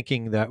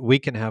thinking that we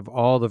can have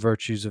all the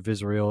virtues of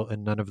Israel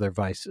and none of their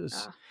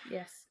vices.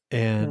 Yes.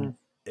 And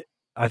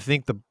I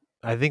think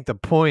the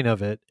point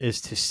of it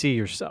is to see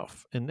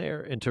yourself in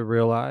there, and to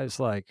realize,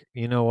 like,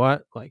 you know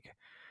what, like,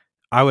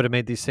 I would have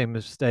made these same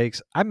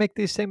mistakes. I make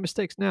these same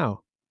mistakes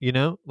now,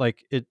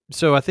 like it.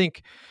 So I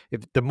think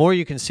if the more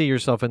you can see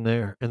yourself in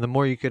there, and the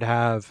more you could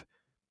have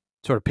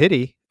sort of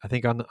pity, I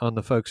think, on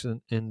the folks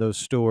in those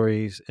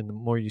stories, and the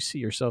more you see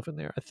yourself in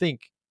there, I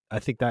think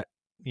that,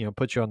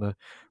 puts you on the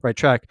right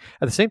track.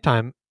 At the same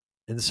time,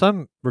 in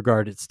some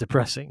regard, it's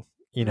depressing,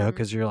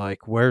 because you're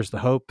like, where's the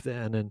hope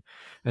then?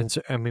 And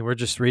so, I mean, we're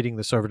just reading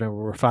this over and over.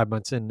 We're 5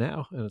 months in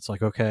now, and it's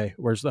like, okay,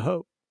 where's the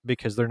hope?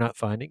 Because they're not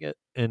finding it,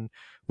 and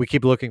we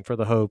keep looking for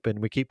the hope, and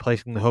we keep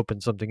placing the hope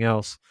in something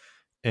else,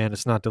 and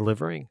it's not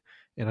delivering.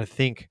 And I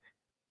think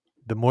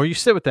the more you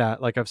sit with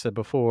that, like I've said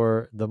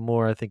before, the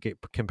more I think it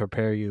can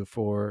prepare you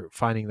for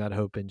finding that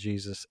hope in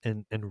Jesus,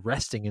 and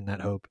resting in that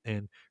hope,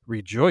 and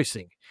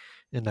rejoicing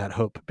in that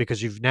hope,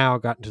 because you've now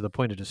gotten to the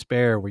point of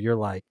despair where you're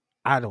like,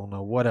 I don't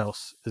know what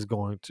else is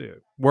going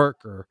to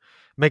work or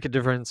make a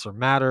difference or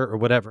matter or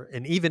whatever.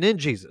 And even in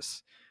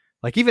Jesus,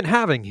 like, even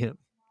having him,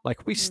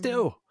 like, we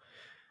still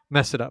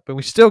mess it up, and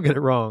we still get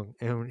it wrong,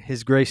 and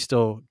his grace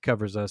still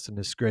covers us, and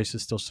his grace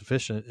is still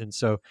sufficient. And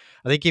so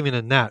I think even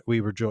in that we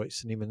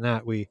rejoice, and even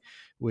that we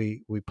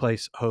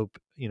place hope,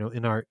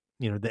 in our,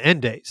 the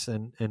end days,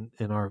 and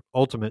in our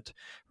ultimate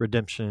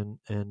redemption,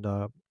 and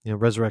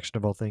resurrection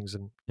of all things,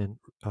 and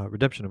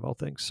redemption of all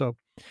things. So,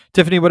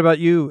 Tiffany, what about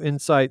you?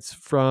 Insights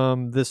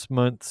from this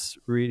month's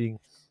reading?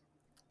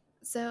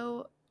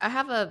 So I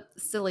have a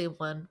silly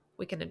one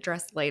we can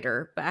address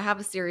later, but I have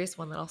a serious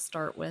one that I'll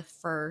start with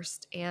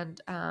first.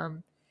 And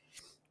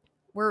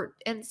we're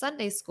in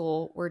Sunday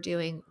school, we're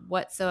doing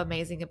What's So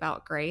Amazing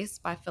About Grace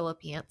by Philip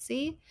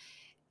Yancey.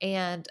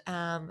 And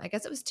I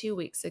guess it was 2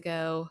 weeks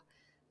ago,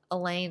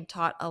 Elaine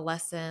taught a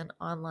lesson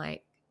on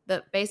like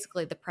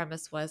basically the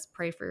premise was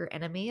pray for your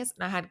enemies.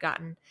 And I had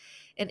gotten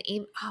an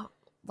email.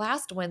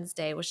 Last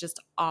Wednesday was just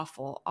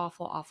awful,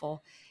 awful,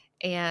 awful.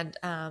 And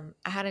I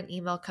had an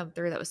email come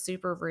through that was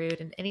super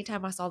rude. And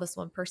anytime I saw this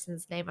one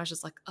person's name, I was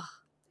just like, ugh.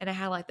 And I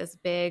had like this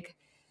big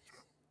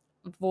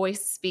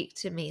voice speak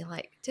to me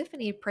like,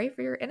 Tiffany, pray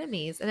for your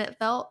enemies. And it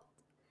felt,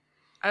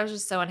 I was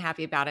just so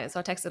unhappy about it. So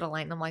I texted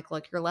Elaine. I'm like,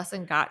 look, your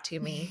lesson got to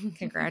me.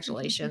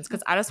 Congratulations.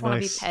 Because I just want to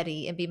be Nice.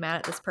 petty and be mad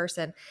at this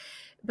person.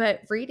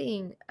 But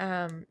reading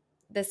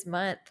this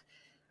month,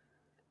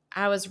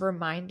 I was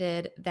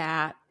reminded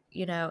that,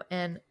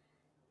 in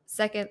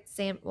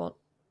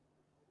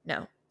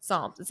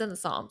Psalms. It's in the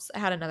Psalms. I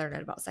had another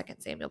note about 2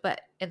 Samuel,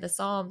 but in the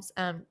Psalms,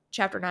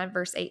 chapter 9,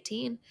 verse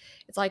 18,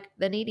 it's like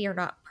the needy are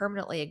not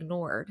permanently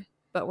ignored,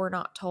 but we're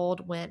not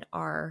told when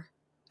our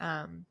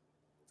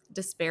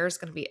despair is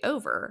going to be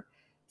over.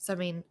 So, I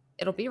mean,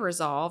 it'll be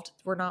resolved.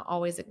 We're not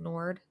always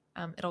ignored.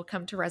 It'll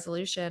come to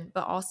resolution,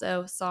 but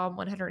also Psalm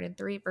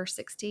 103, verse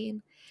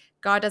 16,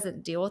 God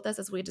doesn't deal with us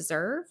as we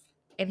deserve,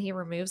 and he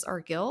removes our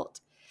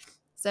guilt.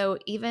 So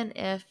even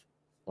if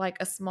like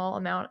a small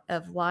amount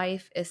of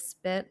life is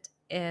spent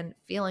in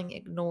feeling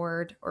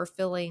ignored or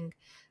feeling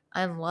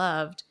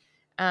unloved,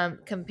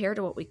 compared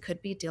to what we could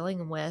be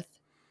dealing with,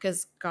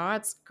 because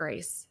God's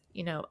grace,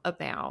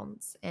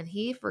 abounds, and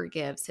he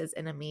forgives his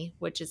enemy,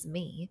 which is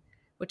me,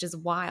 which is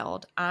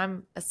wild.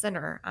 I'm a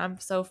sinner. I'm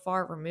so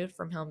far removed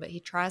from him, but he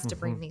tries to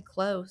bring me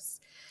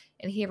close,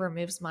 and he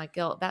removes my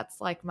guilt.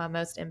 That's like my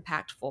most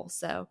impactful.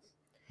 So,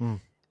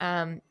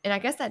 and I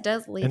guess that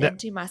does lead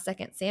into my 2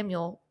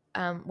 Samuel,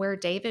 where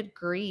David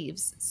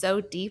grieves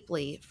so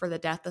deeply for the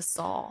death of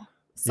Saul.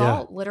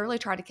 Saul literally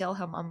tried to kill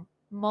him on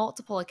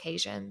multiple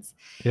occasions.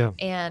 Yeah.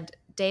 And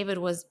David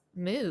was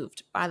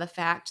moved by the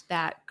fact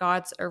that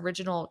God's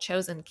original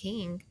chosen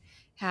king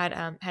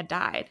had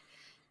died.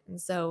 And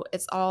so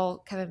it's all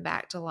coming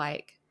back to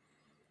like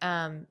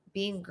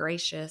being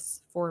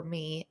gracious for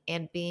me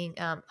and being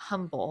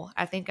humble.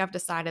 I think I've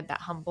decided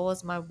that humble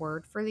is my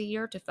word for the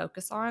year to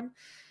focus on.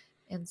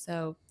 And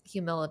so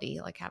humility,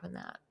 like having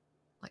that,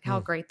 like how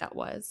great that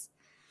was.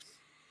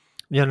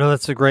 Yeah, no,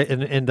 that's a great,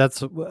 and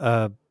that's,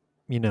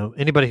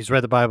 anybody who's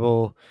read the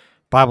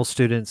Bible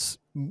students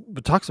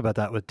talks about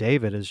that with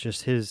David is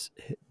just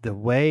the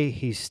way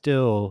he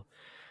still,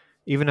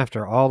 even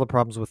after all the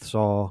problems with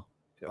Saul,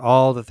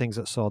 all the things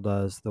that Saul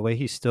does, the way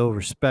he still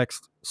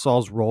respects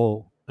Saul's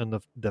role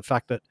and the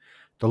fact that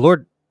the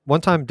Lord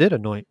one time did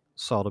anoint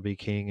Saul to be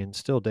king, and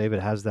still David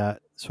has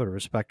that sort of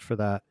respect for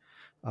that.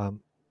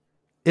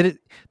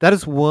 That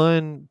is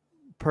one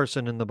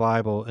person in the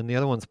Bible, and the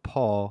other one's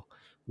Paul,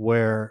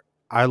 where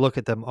I look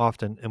at them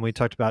often, and we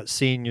talked about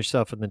seeing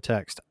yourself in the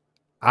text.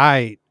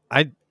 I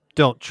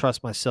don't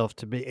trust myself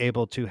to be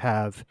able to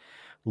have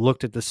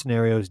looked at the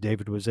scenarios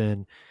David was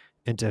in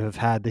and to have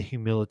had the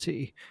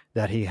humility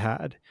that he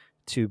had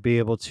to be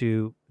able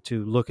to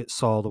look at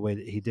Saul the way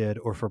that he did,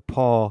 or for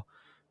Paul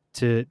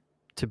to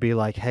be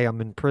like, hey, I'm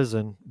in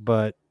prison,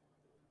 but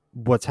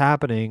what's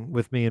happening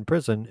with me in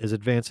prison is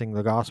advancing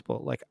the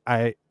gospel. Like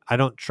I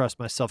don't trust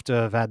myself to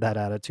have had that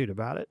attitude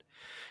about it.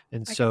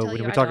 And so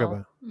when we talk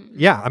about,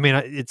 I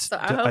mean, so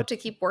I hope to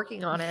keep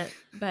working on it,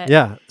 but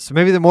yeah. So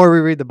maybe the more we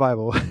read the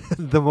Bible,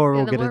 the more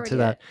we'll get into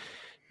that.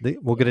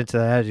 We'll get into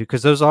that attitude,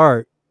 because those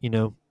are,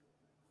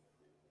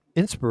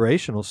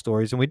 inspirational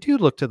stories, and we do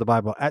look to the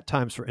Bible at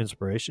times for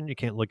inspiration. You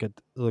can't look at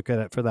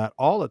it for that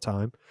all the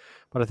time,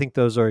 but I think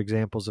those are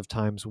examples of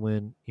times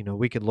when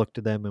we could look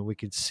to them and we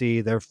could see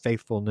their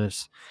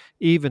faithfulness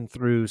even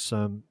through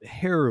some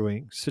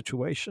harrowing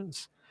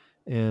situations,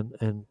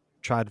 and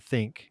try to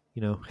think,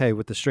 hey,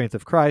 with the strength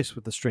of Christ,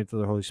 with the strength of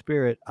the Holy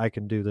Spirit, I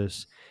can do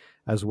this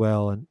as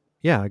well. And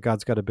yeah,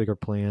 God's got a bigger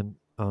plan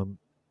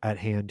at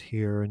hand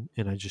here,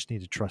 and I just need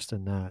to trust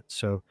in that.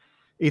 So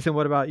Ethan,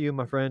 what about you,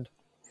 my friend?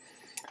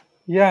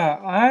 Yeah,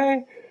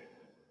 I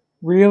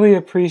really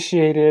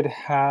appreciated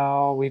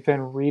how we've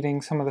been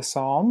reading some of the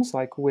Psalms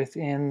like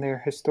within their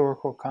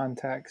historical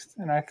context.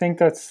 And I think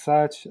that's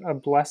such a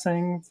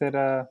blessing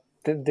that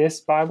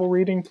this Bible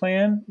reading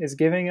plan is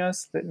giving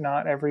us, that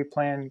not every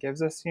plan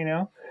gives us,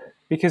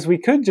 because we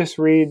could just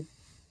read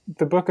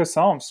the book of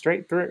Psalms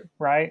straight through,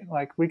 right?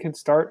 Like we could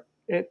start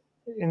it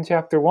in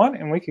chapter 1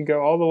 and we could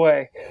go all the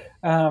way.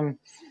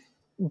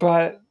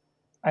 But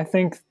I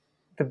think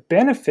the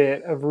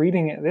benefit of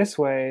reading it this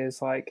way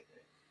is like,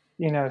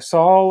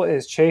 Saul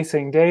is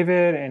chasing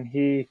David,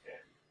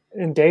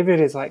 and David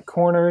is like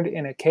cornered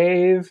in a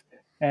cave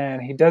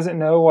and he doesn't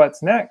know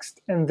what's next.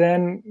 And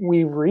then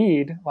we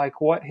read like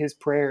what his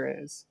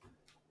prayer is.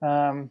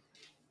 And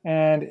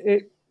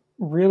it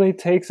really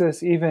takes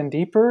us even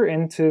deeper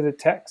into the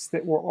text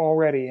that we're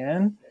already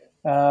in.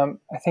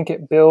 I think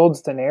it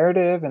builds the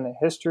narrative and the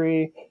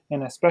history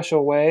in a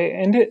special way,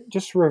 and it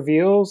just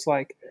reveals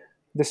like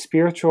the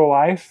spiritual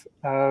life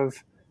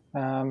of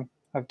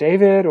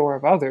David or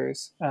of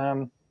others.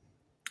 And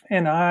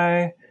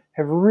I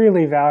have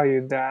really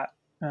valued that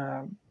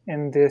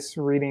in this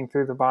reading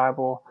through the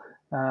Bible,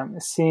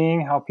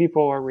 seeing how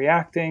people are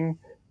reacting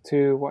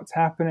to what's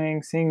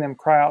happening, seeing them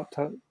cry out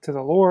to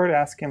the Lord,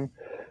 ask him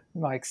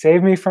like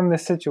save me from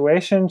this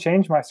situation,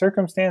 change my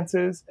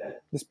circumstances,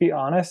 just be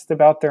honest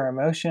about their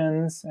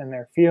emotions and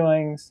their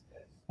feelings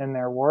and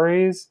their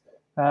worries.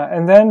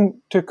 And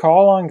then to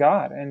call on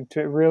God and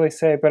to really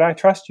say, but I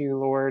trust you,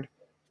 Lord.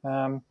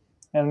 Um,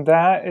 and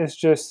that is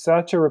just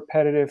such a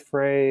repetitive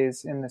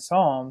phrase in the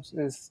Psalms,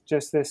 is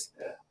just this,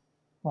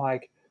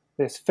 like,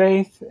 this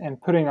faith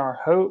and putting our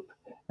hope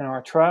and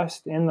our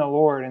trust in the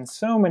Lord. In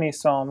so many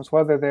Psalms,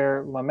 whether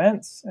they're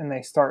laments and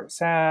they start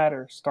sad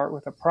or start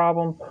with a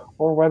problem,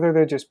 or whether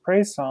they're just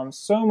praise Psalms,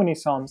 so many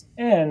Psalms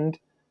end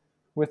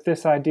with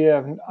this idea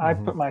of, I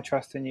put my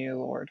trust in you,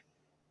 Lord.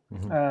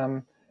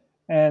 Um,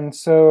 and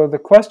so the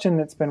question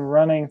that's been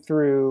running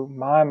through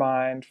my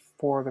mind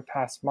for the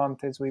past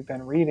month as we've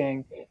been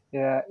reading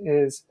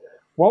is,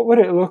 what would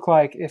it look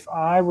like if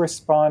I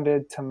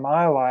responded to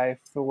my life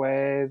the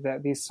way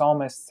that these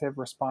psalmists have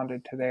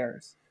responded to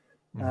theirs?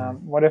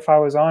 What if I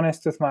was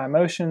honest with my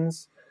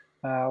emotions?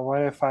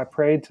 What if I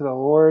prayed to the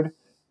Lord?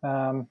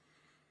 And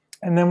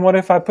then what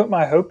if I put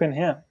my hope in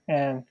Him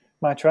and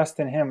my trust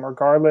in Him,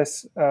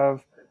 regardless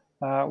of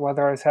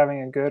whether I was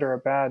having a good or a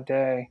bad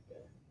day?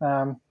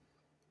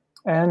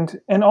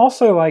 And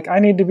also, like, I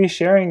need to be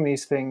sharing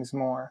these things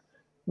more.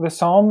 The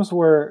Psalms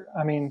were,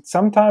 I mean,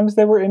 sometimes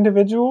they were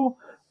individual,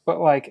 but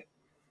like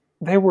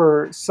they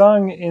were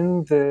sung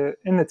in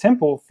the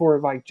temple for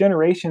like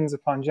generations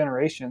upon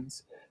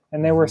generations,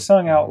 and they were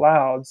sung out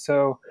loud.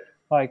 So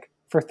like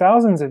for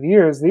thousands of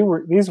years,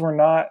 these were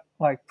not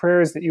like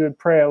prayers that you would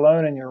pray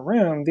alone in your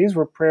room. These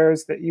were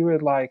prayers that you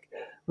would like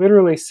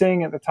literally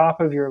sing at the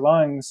top of your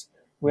lungs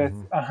with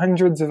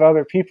hundreds of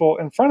other people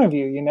in front of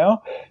you, you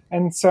know?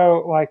 And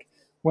so like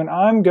when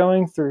I'm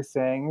going through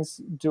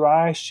things, do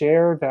I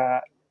share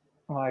that?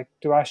 Like,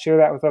 do I share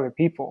that with other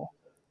people?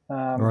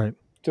 Right.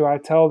 Do I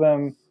tell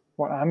them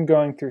what I'm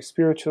going through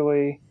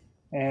spiritually?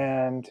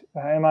 And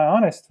am I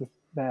honest with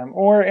them?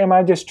 Or am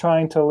I just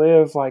trying to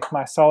live like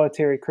my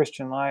solitary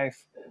Christian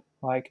life,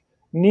 like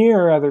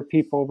near other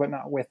people, but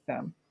not with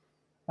them?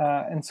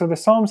 And so the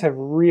Psalms have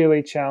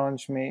really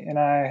challenged me, and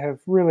I have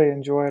really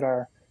enjoyed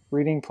our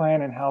reading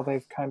plan and how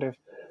they've kind of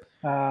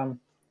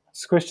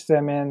squished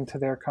them into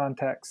their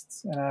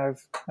contexts. And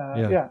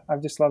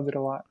I've just loved it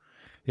a lot.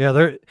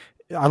 Yeah,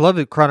 I love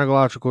the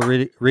chronological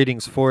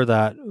readings for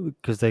that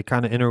because they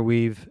kind of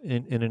interweave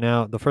in and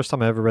out. The first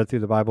time I ever read through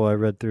the Bible, I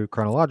read through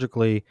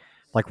chronologically,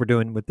 like we're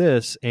doing with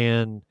this,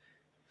 and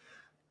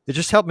it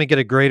just helped me get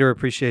a greater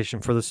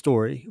appreciation for the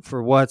story,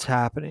 for what's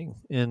happening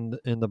in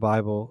the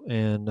Bible,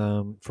 and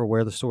for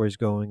where the story's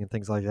going and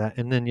things like that.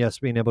 And then, yes,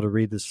 being able to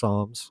read the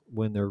Psalms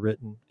when they're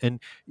written. And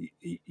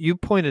you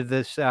pointed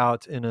this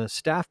out in a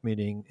staff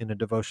meeting in a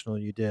devotional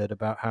you did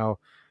about how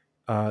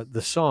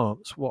the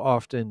Psalms will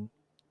often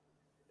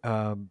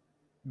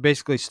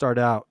basically start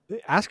out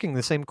asking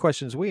the same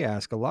questions we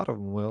ask. A lot of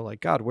them will, like,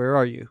 God, where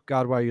are you?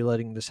 God, why are you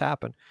letting this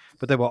happen?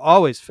 But they will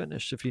always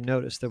finish, if you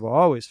notice, they will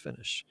always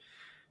finish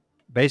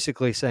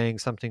basically saying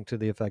something to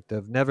the effect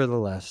of,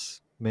 nevertheless,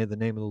 may the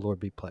name of the Lord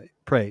be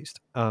praised.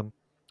 One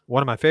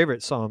of my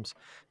favorite Psalms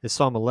is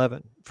Psalm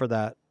 11 for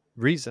that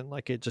reason.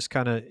 Like, it just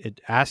kind of,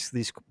 it asks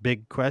these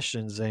big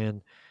questions.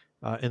 And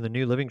in the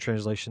New Living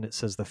Translation, it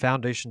says the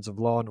foundations of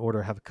law and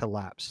order have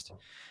collapsed.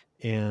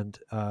 And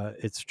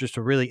it's just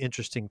a really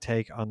interesting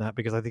take on that,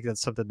 because I think that's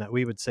something that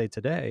we would say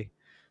today.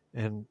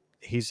 And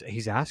he's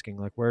asking,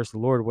 like, where's the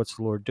Lord? What's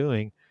the Lord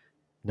doing?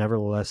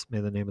 Nevertheless, may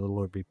the name of the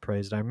Lord be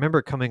praised. I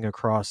remember coming to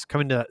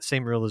that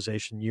same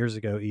realization years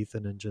ago,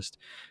 Ethan, and just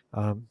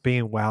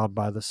being wowed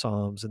by the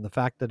Psalms and the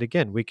fact that,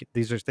 again,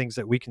 these are things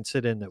that we can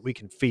sit in, that we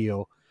can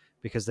feel,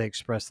 because they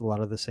express a lot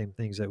of the same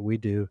things that we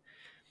do.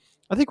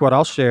 I think what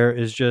I'll share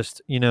is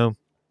just,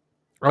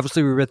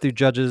 obviously we read through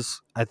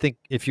Judges. I think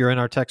if you're in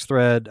our text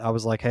thread, I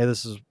was like, hey,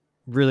 this is a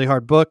really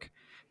hard book,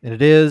 and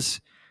it is.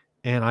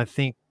 And I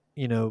think,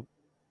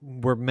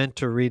 we're meant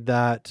to read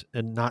that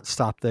and not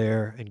stop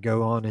there and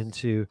go on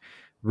into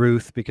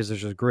Ruth, because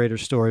there's a greater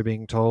story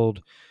being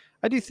told.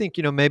 I do think,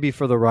 maybe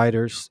for the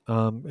writers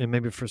and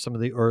maybe for some of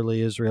the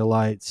early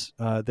Israelites,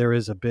 there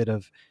is a bit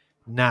of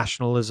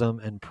nationalism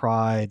and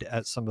pride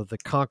at some of the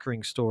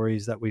conquering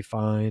stories that we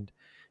find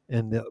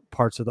in the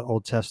parts of the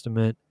Old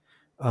Testament.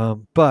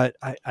 But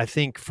I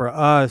think for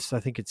us,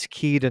 I think it's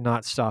key to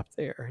not stop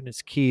there, and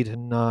it's key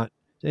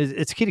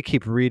to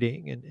keep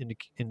reading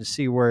and to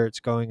see where it's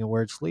going and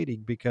where it's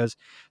leading, because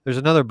there's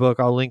another book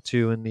I'll link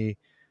to in the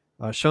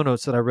show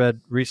notes that I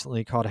read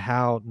recently called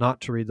How Not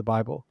to Read the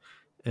Bible.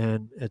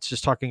 And it's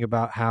just talking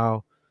about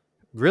how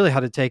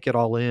to take it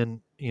all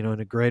in, in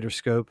a greater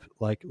scope,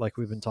 like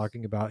we've been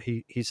talking about.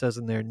 He says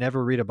in there,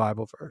 never read a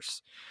Bible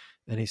verse.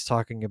 And he's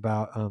talking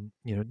about,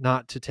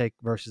 not to take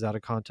verses out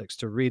of context,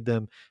 to read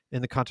them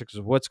in the context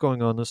of what's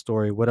going on in the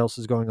story, what else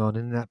is going on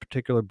in that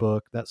particular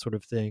book, that sort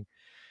of thing.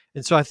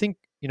 And so I think,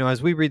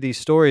 as we read these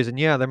stories, and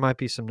there might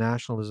be some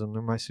nationalism,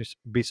 there might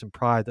be some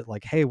pride that,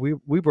 like, hey, we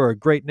were a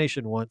great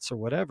nation once or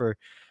whatever.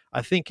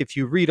 I think if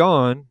you read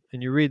on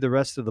and you read the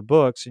rest of the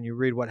books and you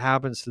read what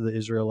happens to the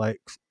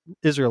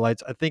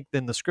Israelites, I think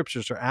then the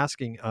scriptures are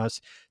asking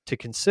us to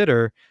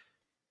consider,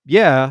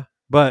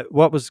 but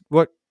what was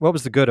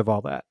the good of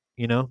all that?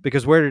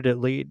 because where did it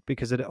lead?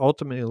 Because it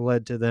ultimately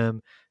led to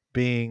them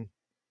being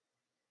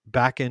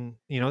back in,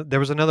 there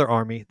was another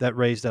army that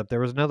raised up. There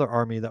was another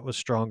army that was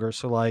stronger.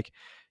 So like,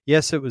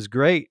 yes, it was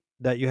great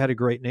that you had a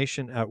great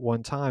nation at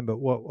one time, but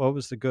what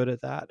was the good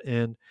of that?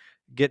 And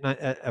getting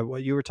at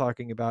what you were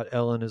talking about,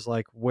 Ellen, is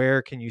like,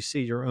 where can you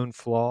see your own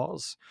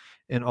flaws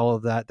and all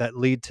of that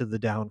lead to the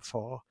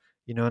downfall?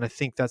 And I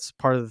think that's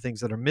part of the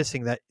things that are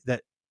missing, that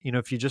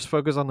if you just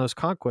focus on those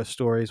conquest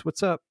stories.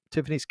 What's up,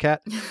 Tiffany's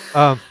cat?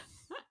 If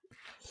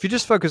you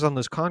just focus on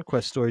those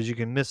conquest stories, you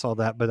can miss all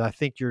that. But I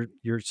think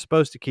you're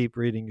supposed to keep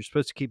reading. You're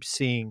supposed to keep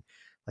seeing,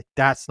 like,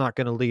 that's not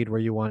going to lead where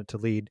you want it to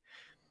lead.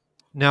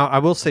 Now, I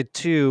will say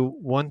too,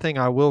 one thing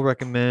I will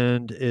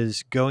recommend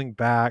is going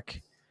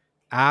back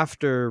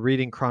after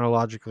reading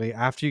chronologically,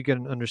 after you get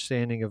an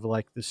understanding of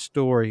like the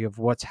story of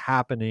what's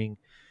happening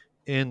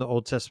in the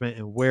Old Testament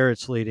and where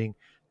it's leading,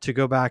 to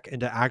go back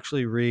and to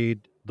actually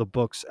read the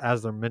books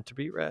as they're meant to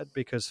be read,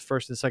 because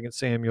First and Second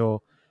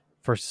Samuel,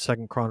 First and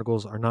Second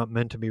Chronicles are not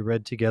meant to be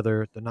read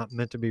together. They're not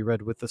meant to be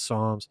read with the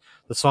Psalms.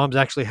 The Psalms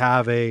actually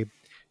have a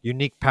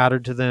unique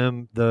pattern to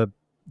them. The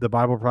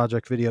Bible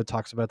Project video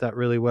talks about that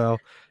really well.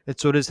 And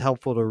so it is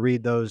helpful to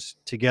read those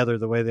together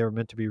the way they were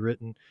meant to be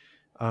written.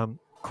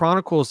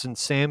 Chronicles and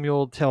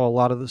Samuel tell a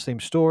lot of the same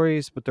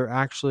stories, but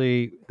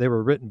they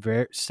were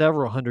written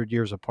several hundred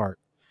years apart.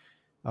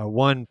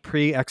 One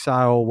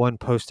pre-exile, one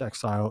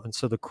post-exile. And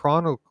so the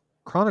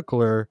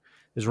chronicler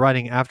is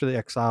writing after the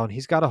exile, and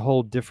he's got a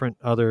whole different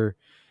other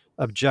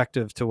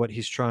objective to what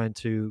he's trying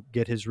to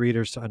get his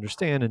readers to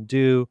understand and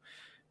do.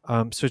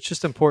 So it's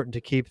just important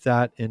to keep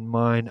that in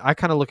mind. I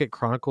kind of look at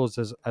Chronicles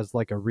as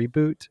like a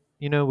reboot.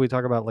 We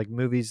talk about like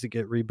movies that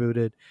get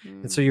rebooted.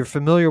 And so you're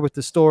familiar with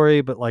the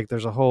story, but like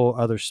there's a whole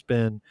other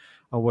spin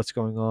on what's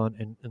going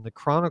on. And the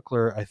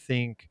chronicler, I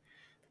think,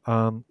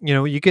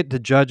 you get to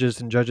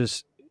Judges, and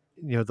Judges,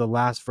 the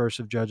last verse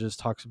of Judges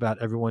talks about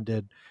everyone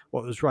did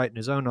what was right in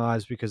his own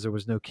eyes because there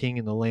was no king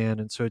in the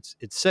land. And so it's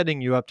setting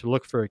you up to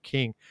look for a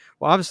king.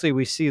 Well, obviously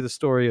we see the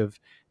story of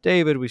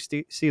David, we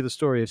see the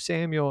story of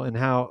Samuel, and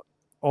how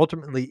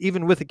ultimately,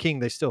 even with a king,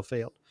 they still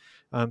failed.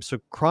 So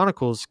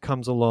Chronicles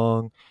comes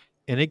along,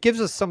 and it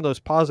gives us some of those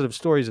positive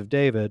stories of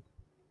David.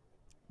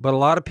 But a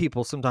lot of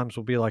people sometimes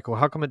will be like, well,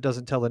 how come it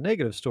doesn't tell the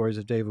negative stories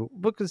of David?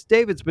 Because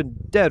David's been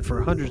dead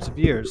for hundreds of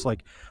years.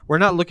 Like, we're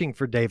not looking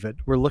for David.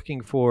 We're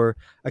looking for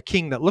a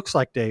king that looks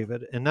like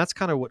David. And that's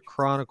kind of what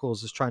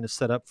Chronicles is trying to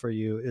set up for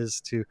you,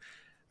 is to,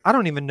 I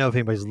don't even know if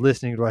anybody's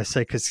listening to what I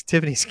say, because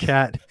Tiffany's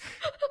cat,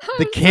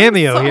 the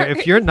cameo here,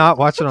 if you're not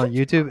watching on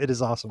YouTube, it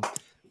is awesome.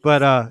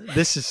 But I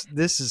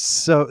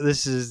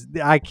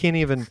can't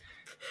even,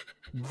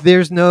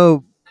 there's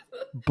no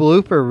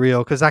blooper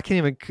reel because I can't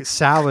even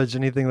salvage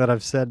anything that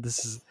I've said.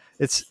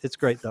 It's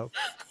great though.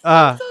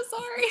 I'm so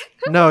sorry.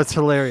 No, it's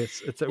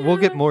hilarious. We'll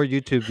get more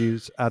YouTube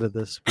views out of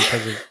this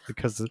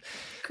because of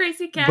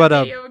crazy cat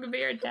video could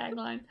be our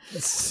tagline.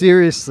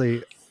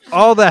 Seriously,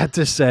 all that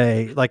to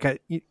say,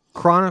 like,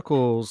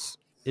 Chronicles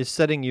is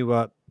setting you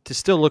up to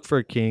still look for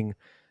a king,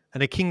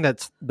 and a king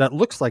that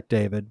looks like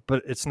David,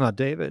 but it's not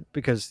David,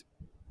 because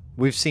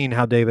we've seen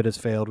how David has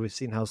failed. We've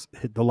seen how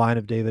the line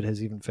of David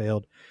has even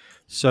failed.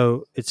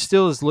 So it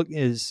still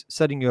is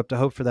setting you up to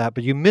hope for that,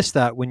 but you miss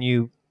that when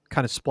you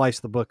kind of splice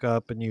the book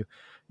up and you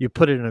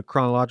put it in a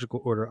chronological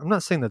order. I'm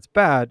not saying that's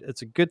bad.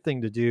 It's a good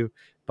thing to do,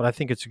 but I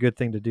think it's a good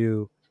thing to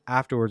do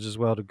afterwards as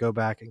well, to go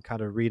back and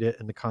kind of read it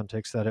in the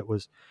context that it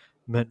was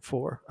meant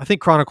for. I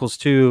think Chronicles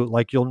too,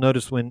 like, you'll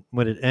notice when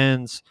it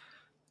ends,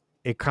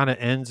 it kind of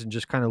ends and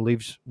just kind of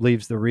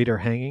leaves the reader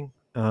hanging.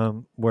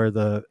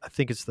 Where I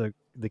think it's the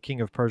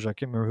king of Persia, I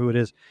can't remember who it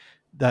is,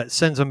 that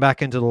sends them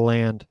back into the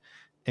land.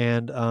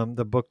 And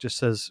the book just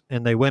says,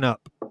 and they went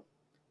up,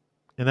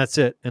 and that's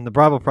it. And the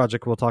Bible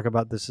Project will talk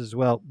about this as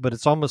well, but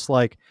it's almost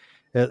like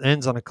it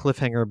ends on a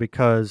cliffhanger,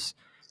 because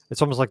it's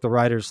almost like the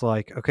writer's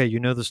like, okay,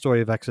 the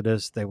story of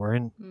Exodus. They were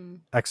in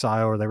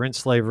exile, or they were in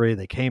slavery.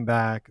 They came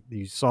back.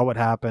 You saw what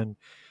happened.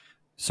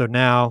 So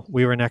now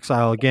we were in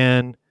exile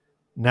again.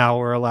 Now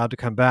we're allowed to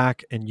come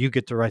back, and you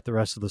get to write the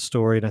rest of the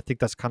story. And I think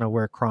that's kind of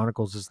where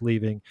Chronicles is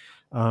leaving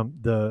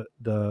the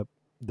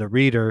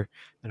reader.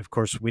 And of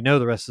course, we know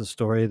the rest of the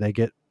story. They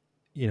get,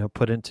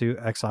 put into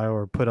exile,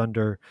 or put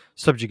under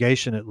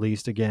subjugation at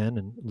least again,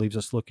 and leaves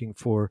us looking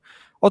for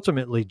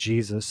ultimately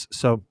Jesus.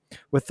 So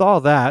with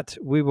all that,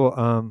 we will,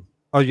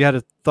 oh, you had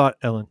a thought,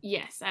 Ellen?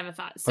 Yes, I have a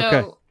thought.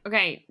 So,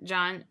 okay,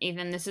 John,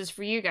 Ethan, this is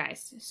for you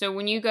guys. So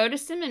when you go to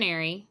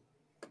seminary,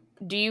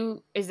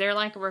 is there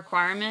like a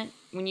requirement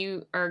when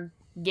you are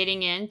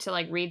getting in to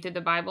like read through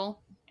the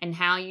Bible and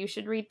how you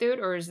should read through it?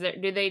 Or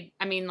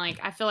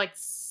I feel like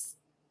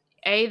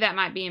A, that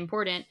might be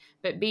important,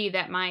 but B,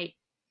 that might,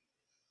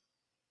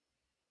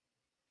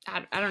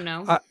 I don't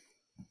know.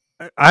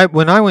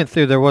 When I went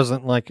through, there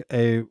wasn't like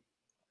a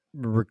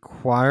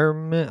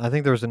requirement. I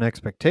think there was an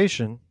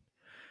expectation.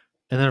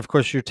 And then of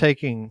course you're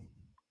taking,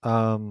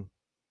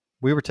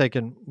 we were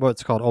taking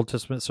what's called Old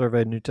Testament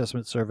survey, New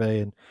Testament survey.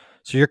 And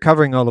so you're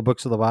covering all the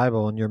books of the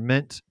Bible, and you're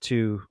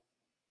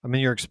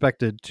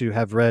expected to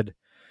have read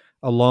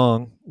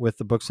along with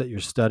the books that you're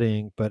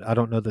studying, but I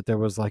don't know that there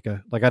was like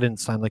I didn't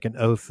sign like an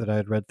oath that I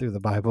had read through the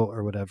Bible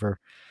or whatever.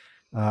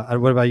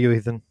 What about you,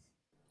 Ethan?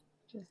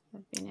 Just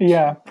that'd be an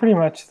Yeah, issue. pretty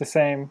much the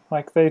same.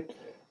 Like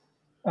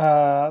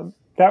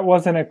that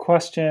wasn't a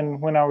question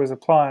when I was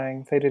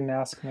applying. They didn't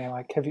ask me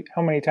like,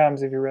 how many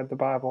times have you read the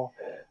Bible?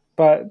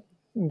 But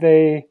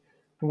they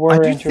I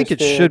were do think it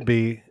should interested.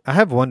 be. I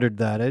have wondered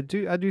that. I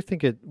do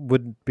think it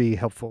would be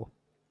helpful.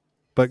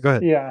 But go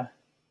ahead. Yeah.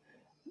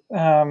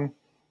 Um,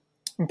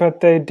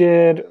 but they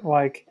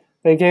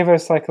gave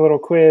us like a little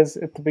quiz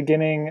at the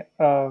beginning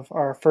of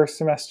our first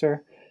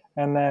semester,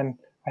 and then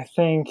I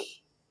think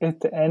at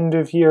the end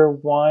of year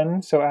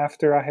one, so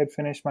after I had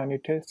finished my New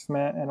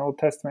Testament and Old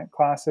Testament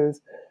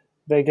classes,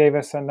 they gave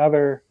us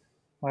another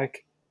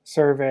like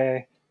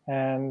survey.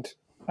 And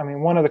I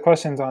mean, one of the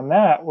questions on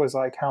that was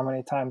like, how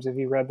many times have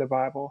you read the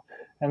Bible?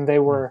 And they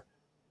were,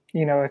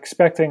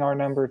 expecting our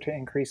number to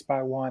increase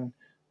by one,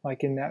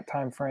 like in that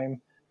time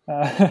frame.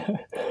 Ah,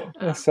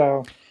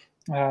 So,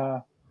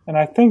 and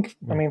I think,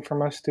 I Yeah. mean, for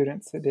most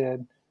students, it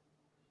did.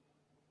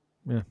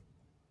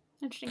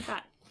 interesting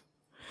thought.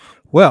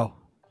 Well,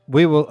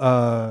 we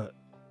will.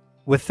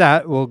 With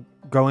that, we'll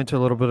go into a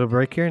little bit of a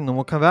break here, and then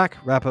we'll come back,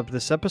 wrap up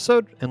this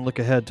episode, and look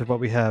ahead to what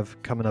we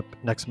have coming up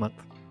next month.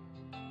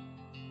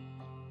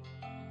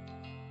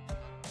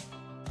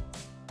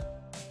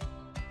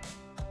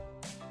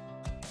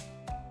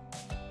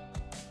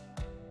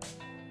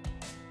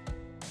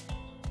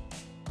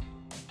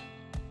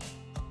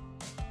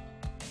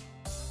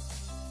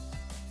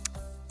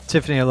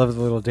 Tiffany, I love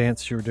the little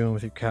dance you were doing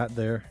with your cat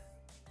there.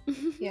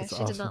 Yeah, That's she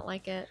did awesome. not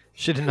like it.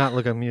 She did not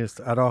look amused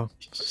at all.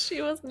 She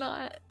was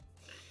not.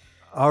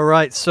 All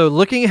right, so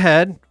looking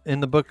ahead in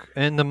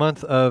the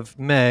month of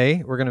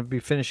May, we're going to be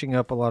finishing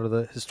up a lot of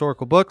the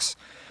historical books.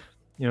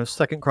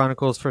 Second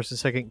Chronicles, First and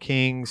Second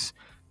Kings.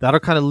 That'll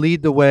kind of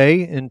lead the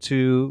way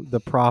into the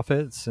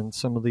prophets and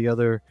some of the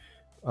other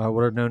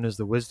what are known as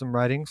the wisdom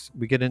writings.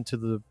 We get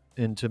into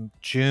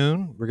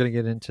June. We're going to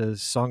get into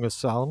Song of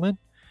Solomon.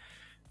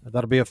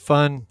 That'll be a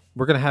fun.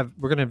 We're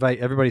gonna invite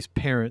everybody's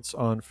parents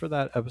on for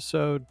that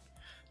episode.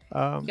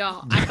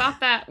 Y'all, I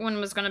thought that one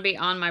was going to be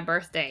on my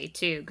birthday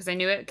too, because I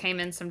knew it came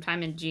in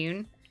sometime in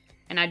June,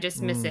 and I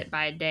just missed it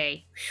by a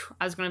day. Whew,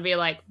 I was going to be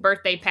like,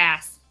 birthday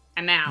pass,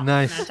 I'm out.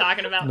 Nice. And I'm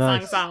talking about Nice.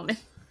 Song of Solomon.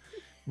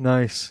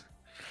 Nice.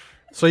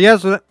 So yeah,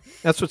 so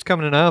that's what's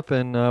coming up,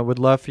 and would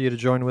love for you to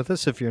join with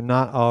us if you're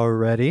not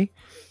already.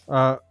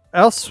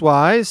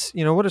 Elsewise,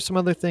 what are some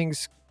other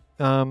things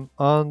on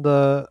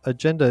the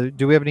agenda?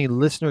 Do we have any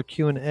listener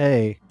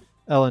Q&A?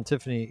 Ellen,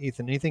 Tiffany,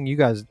 Ethan, anything you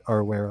guys are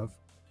aware of?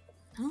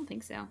 I don't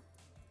think so.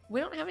 We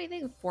don't have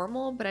anything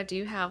formal, but I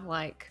do have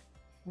like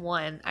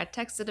one. I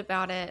texted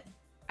about it.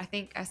 I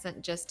think I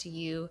sent just to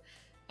you,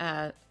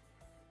 John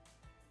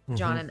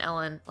and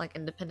Ellen, like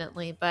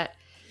independently. But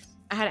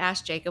I had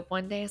asked Jacob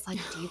one day, it's like,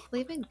 do you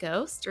believe in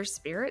ghosts or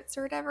spirits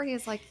or whatever?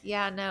 He's like,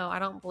 yeah, no, I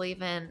don't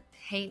believe in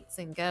haints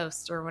and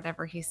ghosts or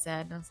whatever he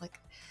said. And I was like,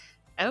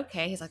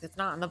 okay. He's like, it's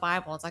not in the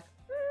Bible. It's like,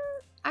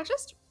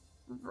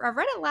 I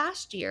read it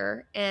last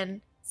year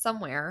in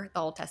somewhere, the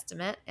Old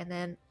Testament, and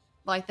then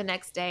like the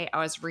next day I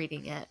was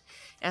reading it,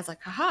 and I was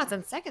like, haha, it's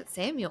in 2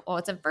 Samuel. Oh,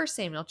 it's in 1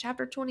 Samuel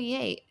chapter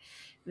 28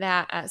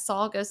 that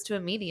Saul goes to a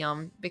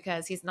medium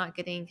because he's not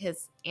getting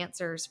his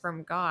answers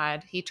from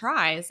God. He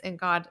tries and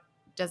God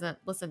doesn't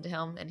listen to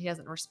him and he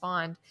doesn't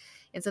respond.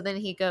 And so then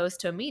he goes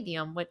to a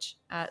medium, which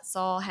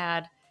Saul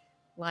had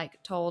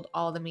like told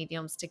all the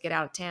mediums to get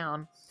out of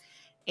town.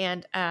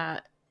 And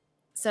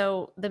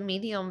so the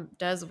medium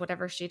does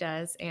whatever she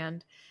does,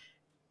 and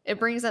it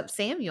brings up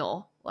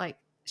Samuel. Like,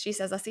 she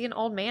says, I see an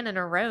old man in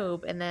a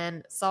robe. And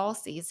then Saul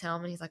sees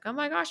him and he's like, oh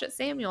my gosh, it's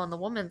Samuel. And the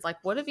woman's like,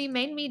 what have you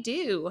made me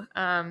do?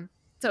 So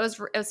it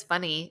was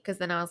funny because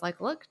then I was like,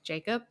 look,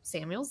 Jacob,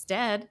 Samuel's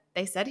dead.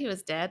 They said he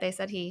was dead. They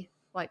said he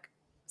like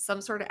some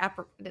sort of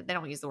they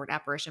don't use the word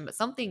apparition, but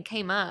something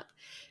came up.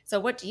 So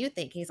what do you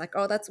think? He's like,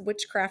 oh, that's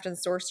witchcraft and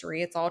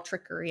sorcery. It's all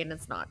trickery and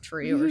it's not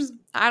true. Or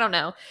I don't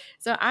know.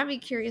 So I'd be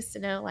curious to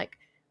know like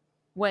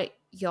what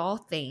y'all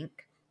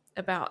think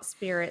about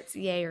spirits,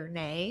 yay or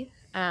nay.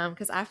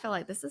 Because I feel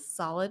like this is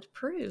solid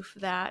proof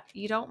that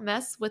you don't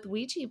mess with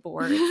Ouija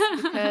boards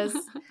because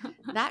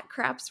that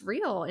crap's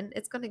real and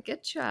it's going to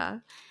get you.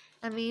 I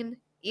mean,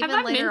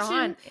 even later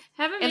on.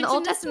 Have I in the mentioned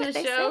Old this in Testament,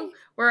 the they show say-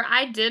 where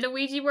I did a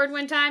Ouija board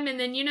one time, and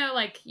then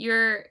like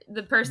you're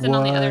the person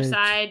on the other What?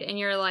 side, and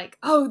you're like,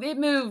 oh, it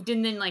moved,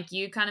 and then like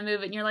you kind of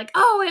move it, and you're like,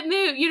 oh, it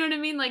moved. You know what I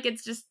mean? Like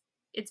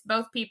it's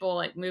both people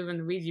like moving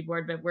the Ouija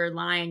board, but we're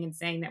lying and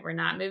saying that we're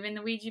not moving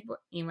the Ouija board.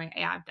 Anyway,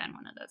 yeah, I've done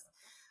one of those.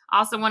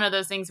 Also, one of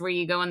those things where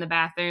you go in the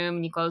bathroom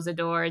and you close the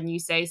door and you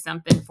say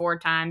something 4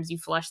 times, you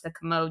flush the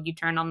commode, you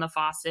turn on the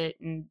faucet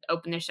and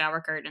open the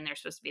shower curtain, and they're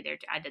supposed to be there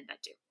too. I did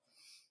that too.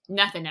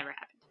 Nothing ever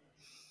happened.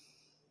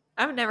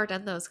 I've never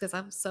done those because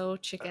I'm so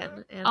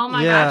chicken. And Oh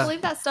my Yeah. I gosh.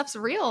 believe that stuff's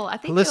real. I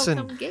think Listen.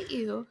 it'll come get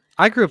you.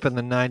 I grew up in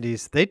the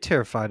 90s. They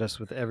terrified us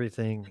with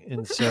everything.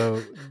 And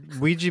so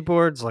Ouija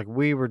boards, like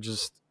we were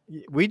just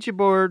Ouija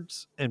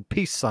boards and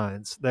peace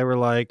signs. They were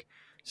like,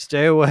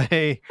 stay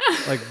away.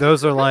 Like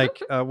those are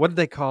like what did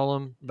they call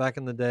them back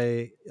in the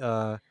day?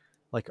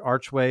 Like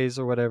archways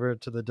or whatever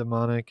to the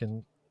demonic.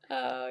 And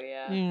Oh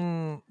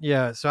yeah.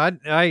 yeah, so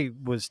I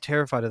was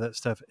terrified of that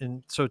stuff.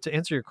 And so to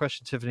answer your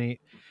question, Tiffany,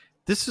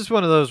 this is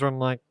one of those where I'm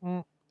like,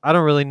 I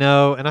don't really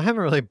know, and I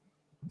haven't really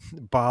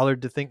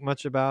bothered to think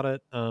much about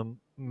it.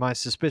 My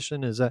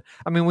suspicion is that,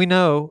 I mean, we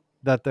know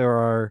that there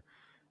are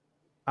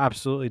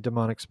absolutely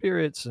demonic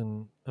spirits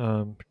and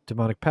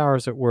demonic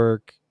powers at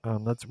work.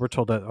 We're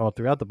told that all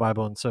throughout the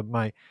Bible, and so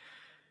my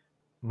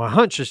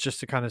hunch is just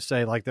to kind of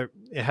say like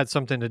it had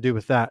something to do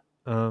with that,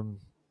 and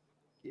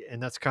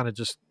that's kind of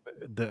just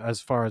as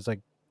far as I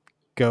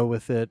go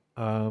with it.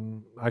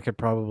 I could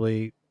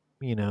probably,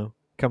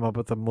 come up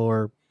with a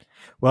more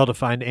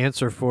well-defined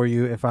answer for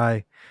you if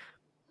I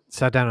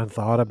sat down and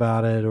thought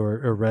about it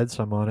or read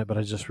some on it, but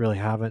I just really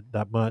haven't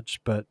that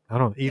much. But I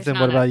don't. There's Ethan,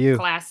 not what about a you?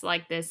 class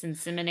like this in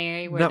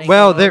seminary where No, they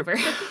well, go over.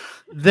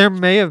 there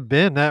may have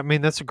been. I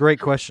mean, that's a great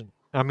question.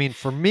 I mean,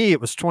 for me,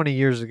 it was 20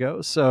 years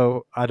ago,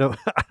 so I don't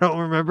I don't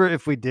remember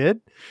if we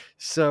did.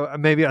 So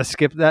maybe I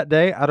skipped that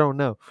day. I don't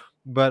know,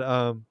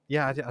 but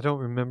yeah, I don't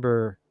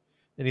remember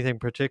anything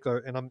particular,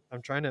 and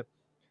I'm trying to.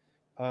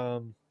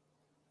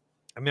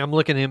 I mean, I'm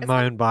looking in It's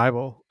my like own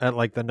Bible at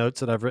like the notes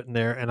that I've written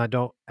there, and I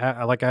don't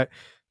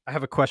I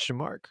have a question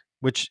mark,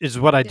 which is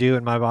what I yeah, do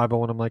in my Bible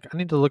when I'm like, I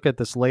need to look at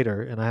this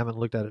later, and I haven't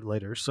looked at it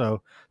later.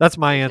 So that's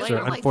my it's answer,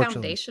 like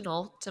unfortunately.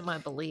 foundational to my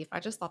belief. I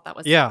just thought that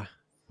was Yeah,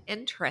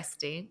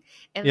 interesting.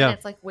 And then yeah,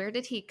 it's like, where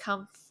did he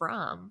come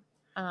from?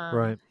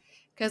 right.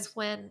 Because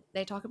when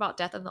they talk about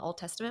death in the Old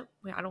Testament,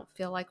 I don't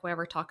feel like we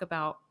ever talk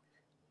about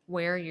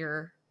where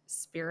your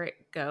spirit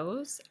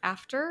goes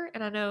after.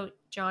 And I know,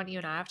 John, you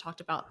and I have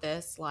talked about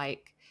this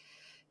like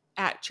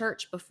at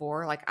church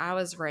before. Like I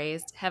was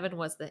raised, heaven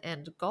was the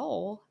end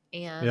goal,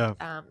 and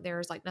Yeah, there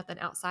was like nothing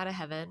outside of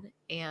heaven.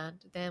 And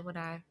then when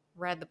I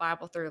read the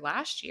Bible through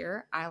last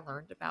year, I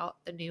learned about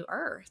the new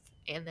earth.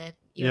 And then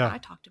you and yeah, I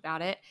talked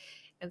about it.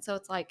 And so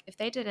it's like if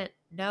they didn't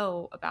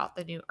know about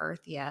the new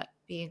earth yet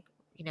being,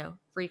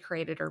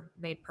 recreated or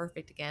made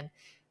perfect again,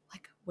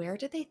 like where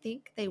did they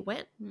think they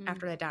went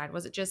after they died?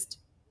 Was it just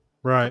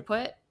right.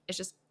 kaput? It's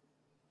just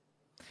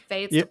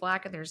fades Yeah, to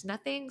black and there's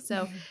nothing.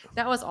 So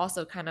that was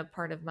also kind of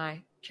part of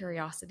my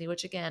curiosity,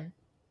 which again,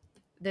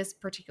 this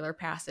particular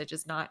passage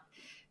is not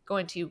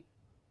going to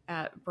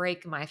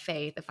break my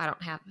faith if I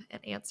don't have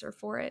an answer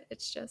for it.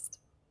 It's just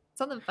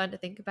something fun to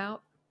think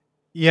about.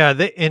 yeah.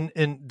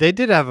 And they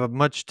did have a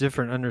much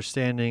different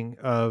understanding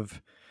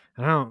of.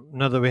 I don't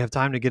know that we have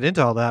time to get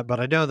into all that, but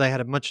I know they had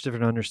a much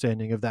different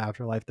understanding of the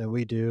afterlife than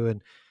we do,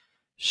 and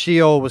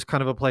Sheol was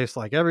kind of a place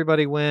like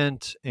everybody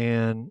went,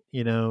 and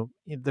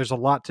there's a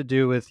lot to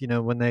do with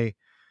when they,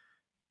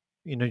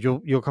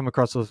 you'll come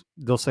across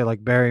they'll say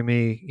like bury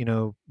me,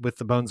 with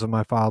the bones of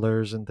my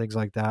fathers and things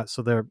like that.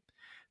 So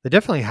they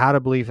definitely had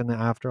a belief in the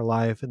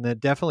afterlife, and they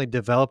definitely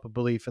develop a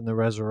belief in the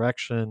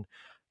resurrection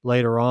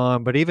later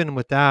on. But even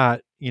with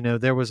that,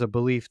 there was a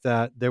belief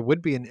that there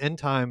would be an end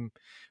time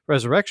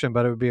resurrection,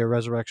 but it would be a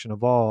resurrection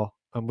of all,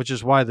 which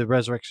is why the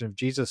resurrection of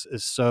Jesus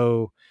is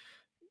so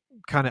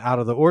kind of out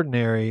of the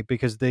ordinary,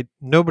 because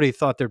nobody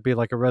thought there'd be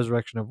like a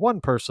resurrection of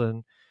one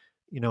person,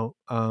 you know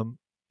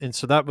and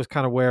so that was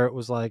kind of where it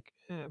was like,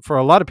 for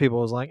a lot of people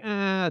it was like,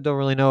 I don't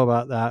really know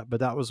about that,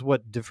 but that was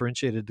what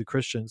differentiated the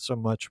Christians so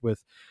much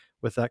with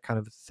that kind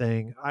of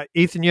thing.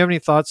 Ethan, you have any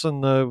thoughts on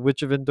the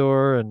Witch of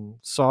Endor and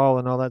Saul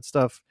and all that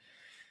stuff?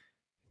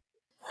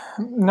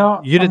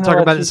 No, You I'm didn't gonna talk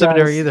let about it in you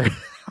seminary guys. either.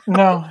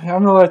 No,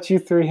 I'm gonna let you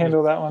three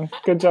handle that one.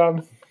 Good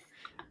job.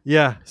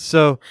 Yeah,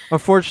 so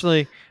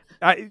unfortunately,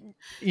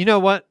 you know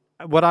what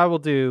I will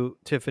do,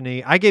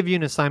 Tiffany, I gave you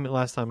an assignment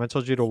last time. I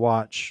told you to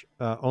watch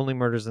Only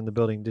Murders in the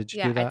Building. Did you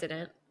Yeah, do that? I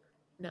didn't.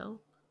 No,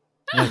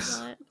 Nice.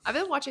 not. I've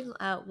been watching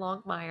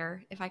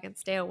Longmire if I can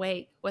stay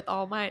awake with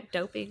all my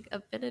doping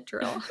of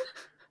Benadryl.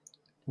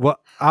 Well,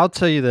 I'll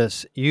tell you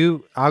this.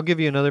 I'll give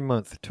you another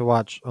month to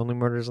watch Only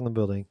Murders in the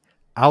Building.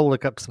 I'll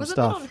look up some Wasn't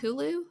that on stuff.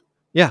 Hulu?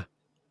 Yeah.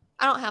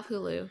 I don't have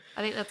Hulu.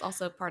 I think that's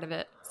also part of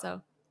it.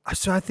 So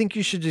So I think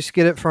you should just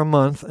get it for a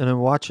month and then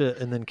watch it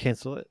and then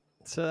cancel it.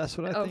 So that's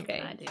what I think.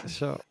 okay. I do.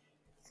 So,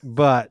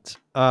 but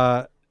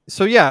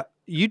so yeah,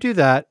 you do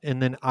that,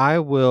 and then I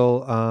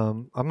will.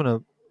 I'm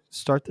gonna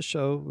start the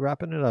show,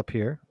 wrapping it up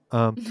here.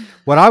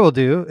 What I will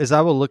do is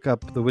I will look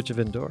up the Witch of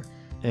Endor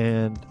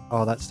and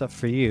all that stuff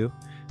for you,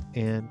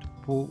 and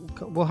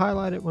we'll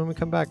highlight it when we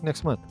come back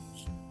next month.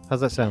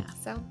 How's that sound?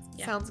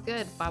 Sounds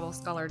good, Bible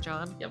scholar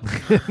John.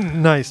 Yep.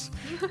 Nice.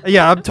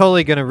 Yeah, I'm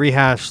totally gonna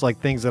rehash like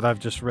things that I've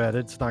just read.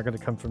 It's not gonna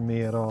come from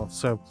me at all.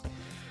 So.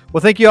 Well,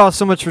 thank you all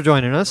so much for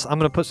joining us. I'm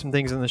going to put some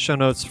things in the show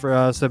notes for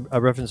us. I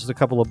referenced a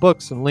couple of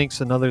books and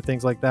links and other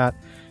things like that.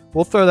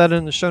 We'll throw that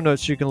in the show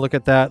notes. You can look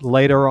at that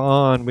later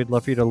on. We'd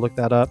love for you to look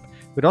that up.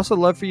 We'd also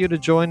love for you to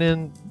join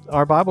in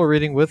our Bible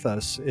reading with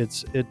us.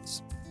 It's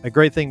a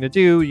great thing to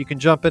do. You can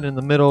jump in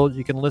the middle.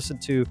 You can listen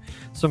to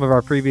some of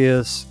our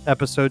previous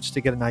episodes to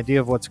get an idea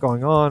of what's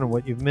going on and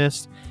what you've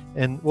missed.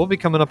 And we'll be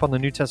coming up on the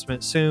New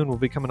Testament soon. We'll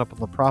be coming up on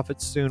the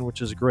prophets soon,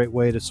 which is a great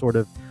way to sort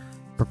of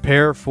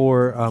prepare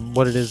for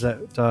what it is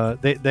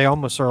that they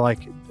almost are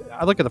like.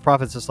 I look at the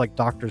prophets as like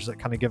doctors that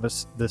kind of give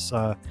us this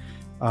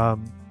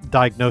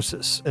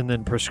diagnosis and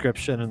then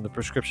prescription, and the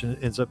prescription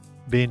ends up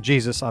being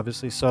Jesus,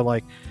 obviously. So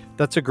like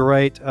that's a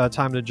great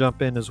time to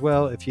jump in as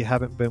well if you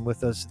haven't been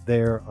with us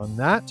there on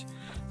that.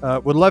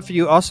 Would love for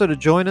you also to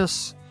join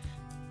us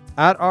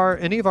at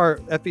any of our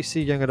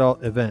FBC Young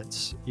Adult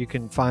events. You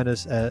can find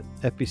us at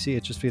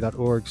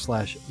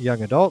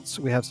fbchsv.org/young adults.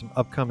 We have some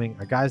upcoming,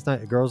 a guys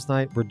night, a girls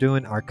night. We're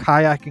doing our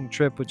kayaking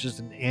trip, which is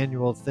an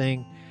annual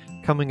thing,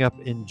 coming up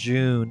in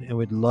June, and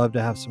we'd love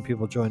to have some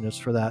people join us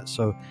for that.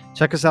 So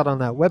check us out on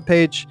that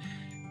webpage.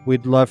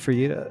 We'd love for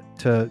you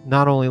to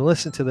not only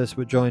listen to this,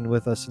 but join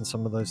with us in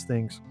some of those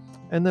things.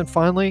 And then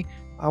finally,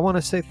 I want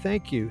to say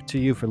thank you to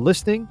you for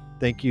listening.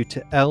 Thank you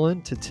to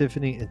Ellen, to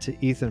Tiffany, and to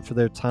Ethan for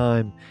their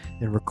time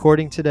in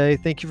recording today.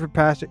 Thank you for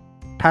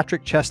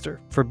Patrick Chester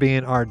for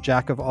being our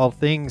jack of all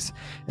things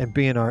and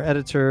being our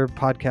editor,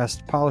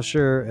 podcast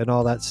polisher, and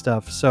all that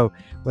stuff. So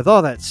with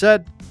all that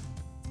said,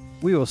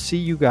 we will see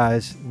you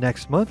guys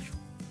next month.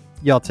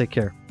 Y'all take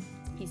care.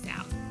 Peace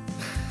out.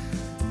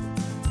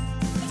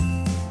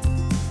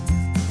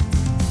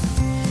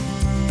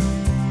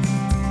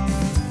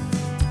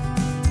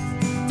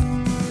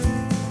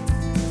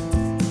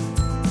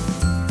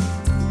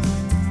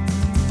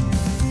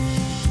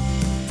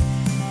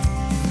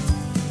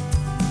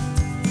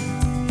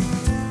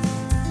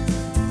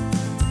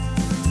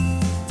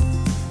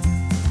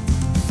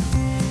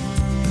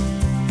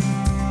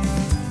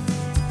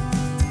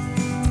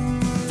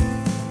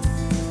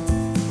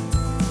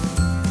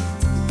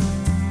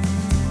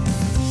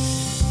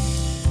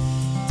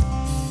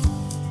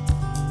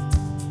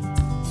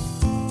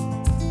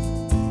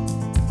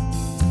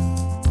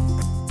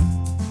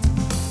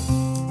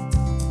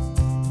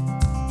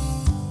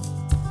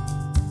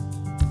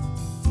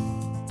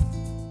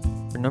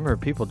 Number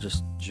of people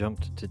just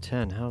jumped to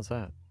 10. How's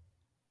that?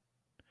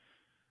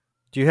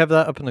 Do you have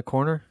that up in the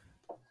corner?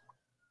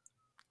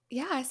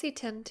 Yeah, I see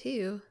 10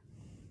 too.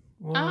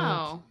 What?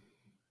 Oh.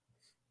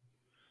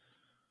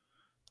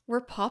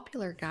 We're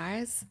popular,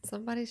 guys.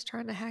 Somebody's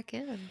trying to hack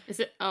in. Is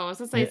it? Oh, I was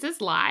gonna say, is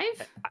this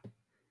live?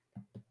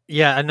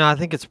 Yeah, no, I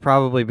think it's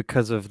probably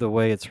because of the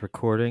way it's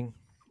recording.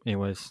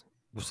 Anyways,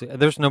 we'll see.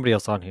 There's nobody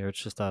else on here.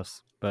 It's just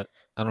us. But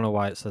I don't know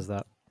why it says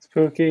that.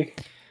 Spooky.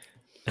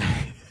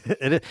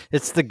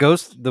 It's the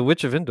ghost, the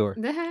Witch of Endor.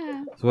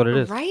 Yeah. That's what it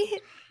is. Right?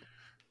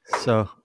 So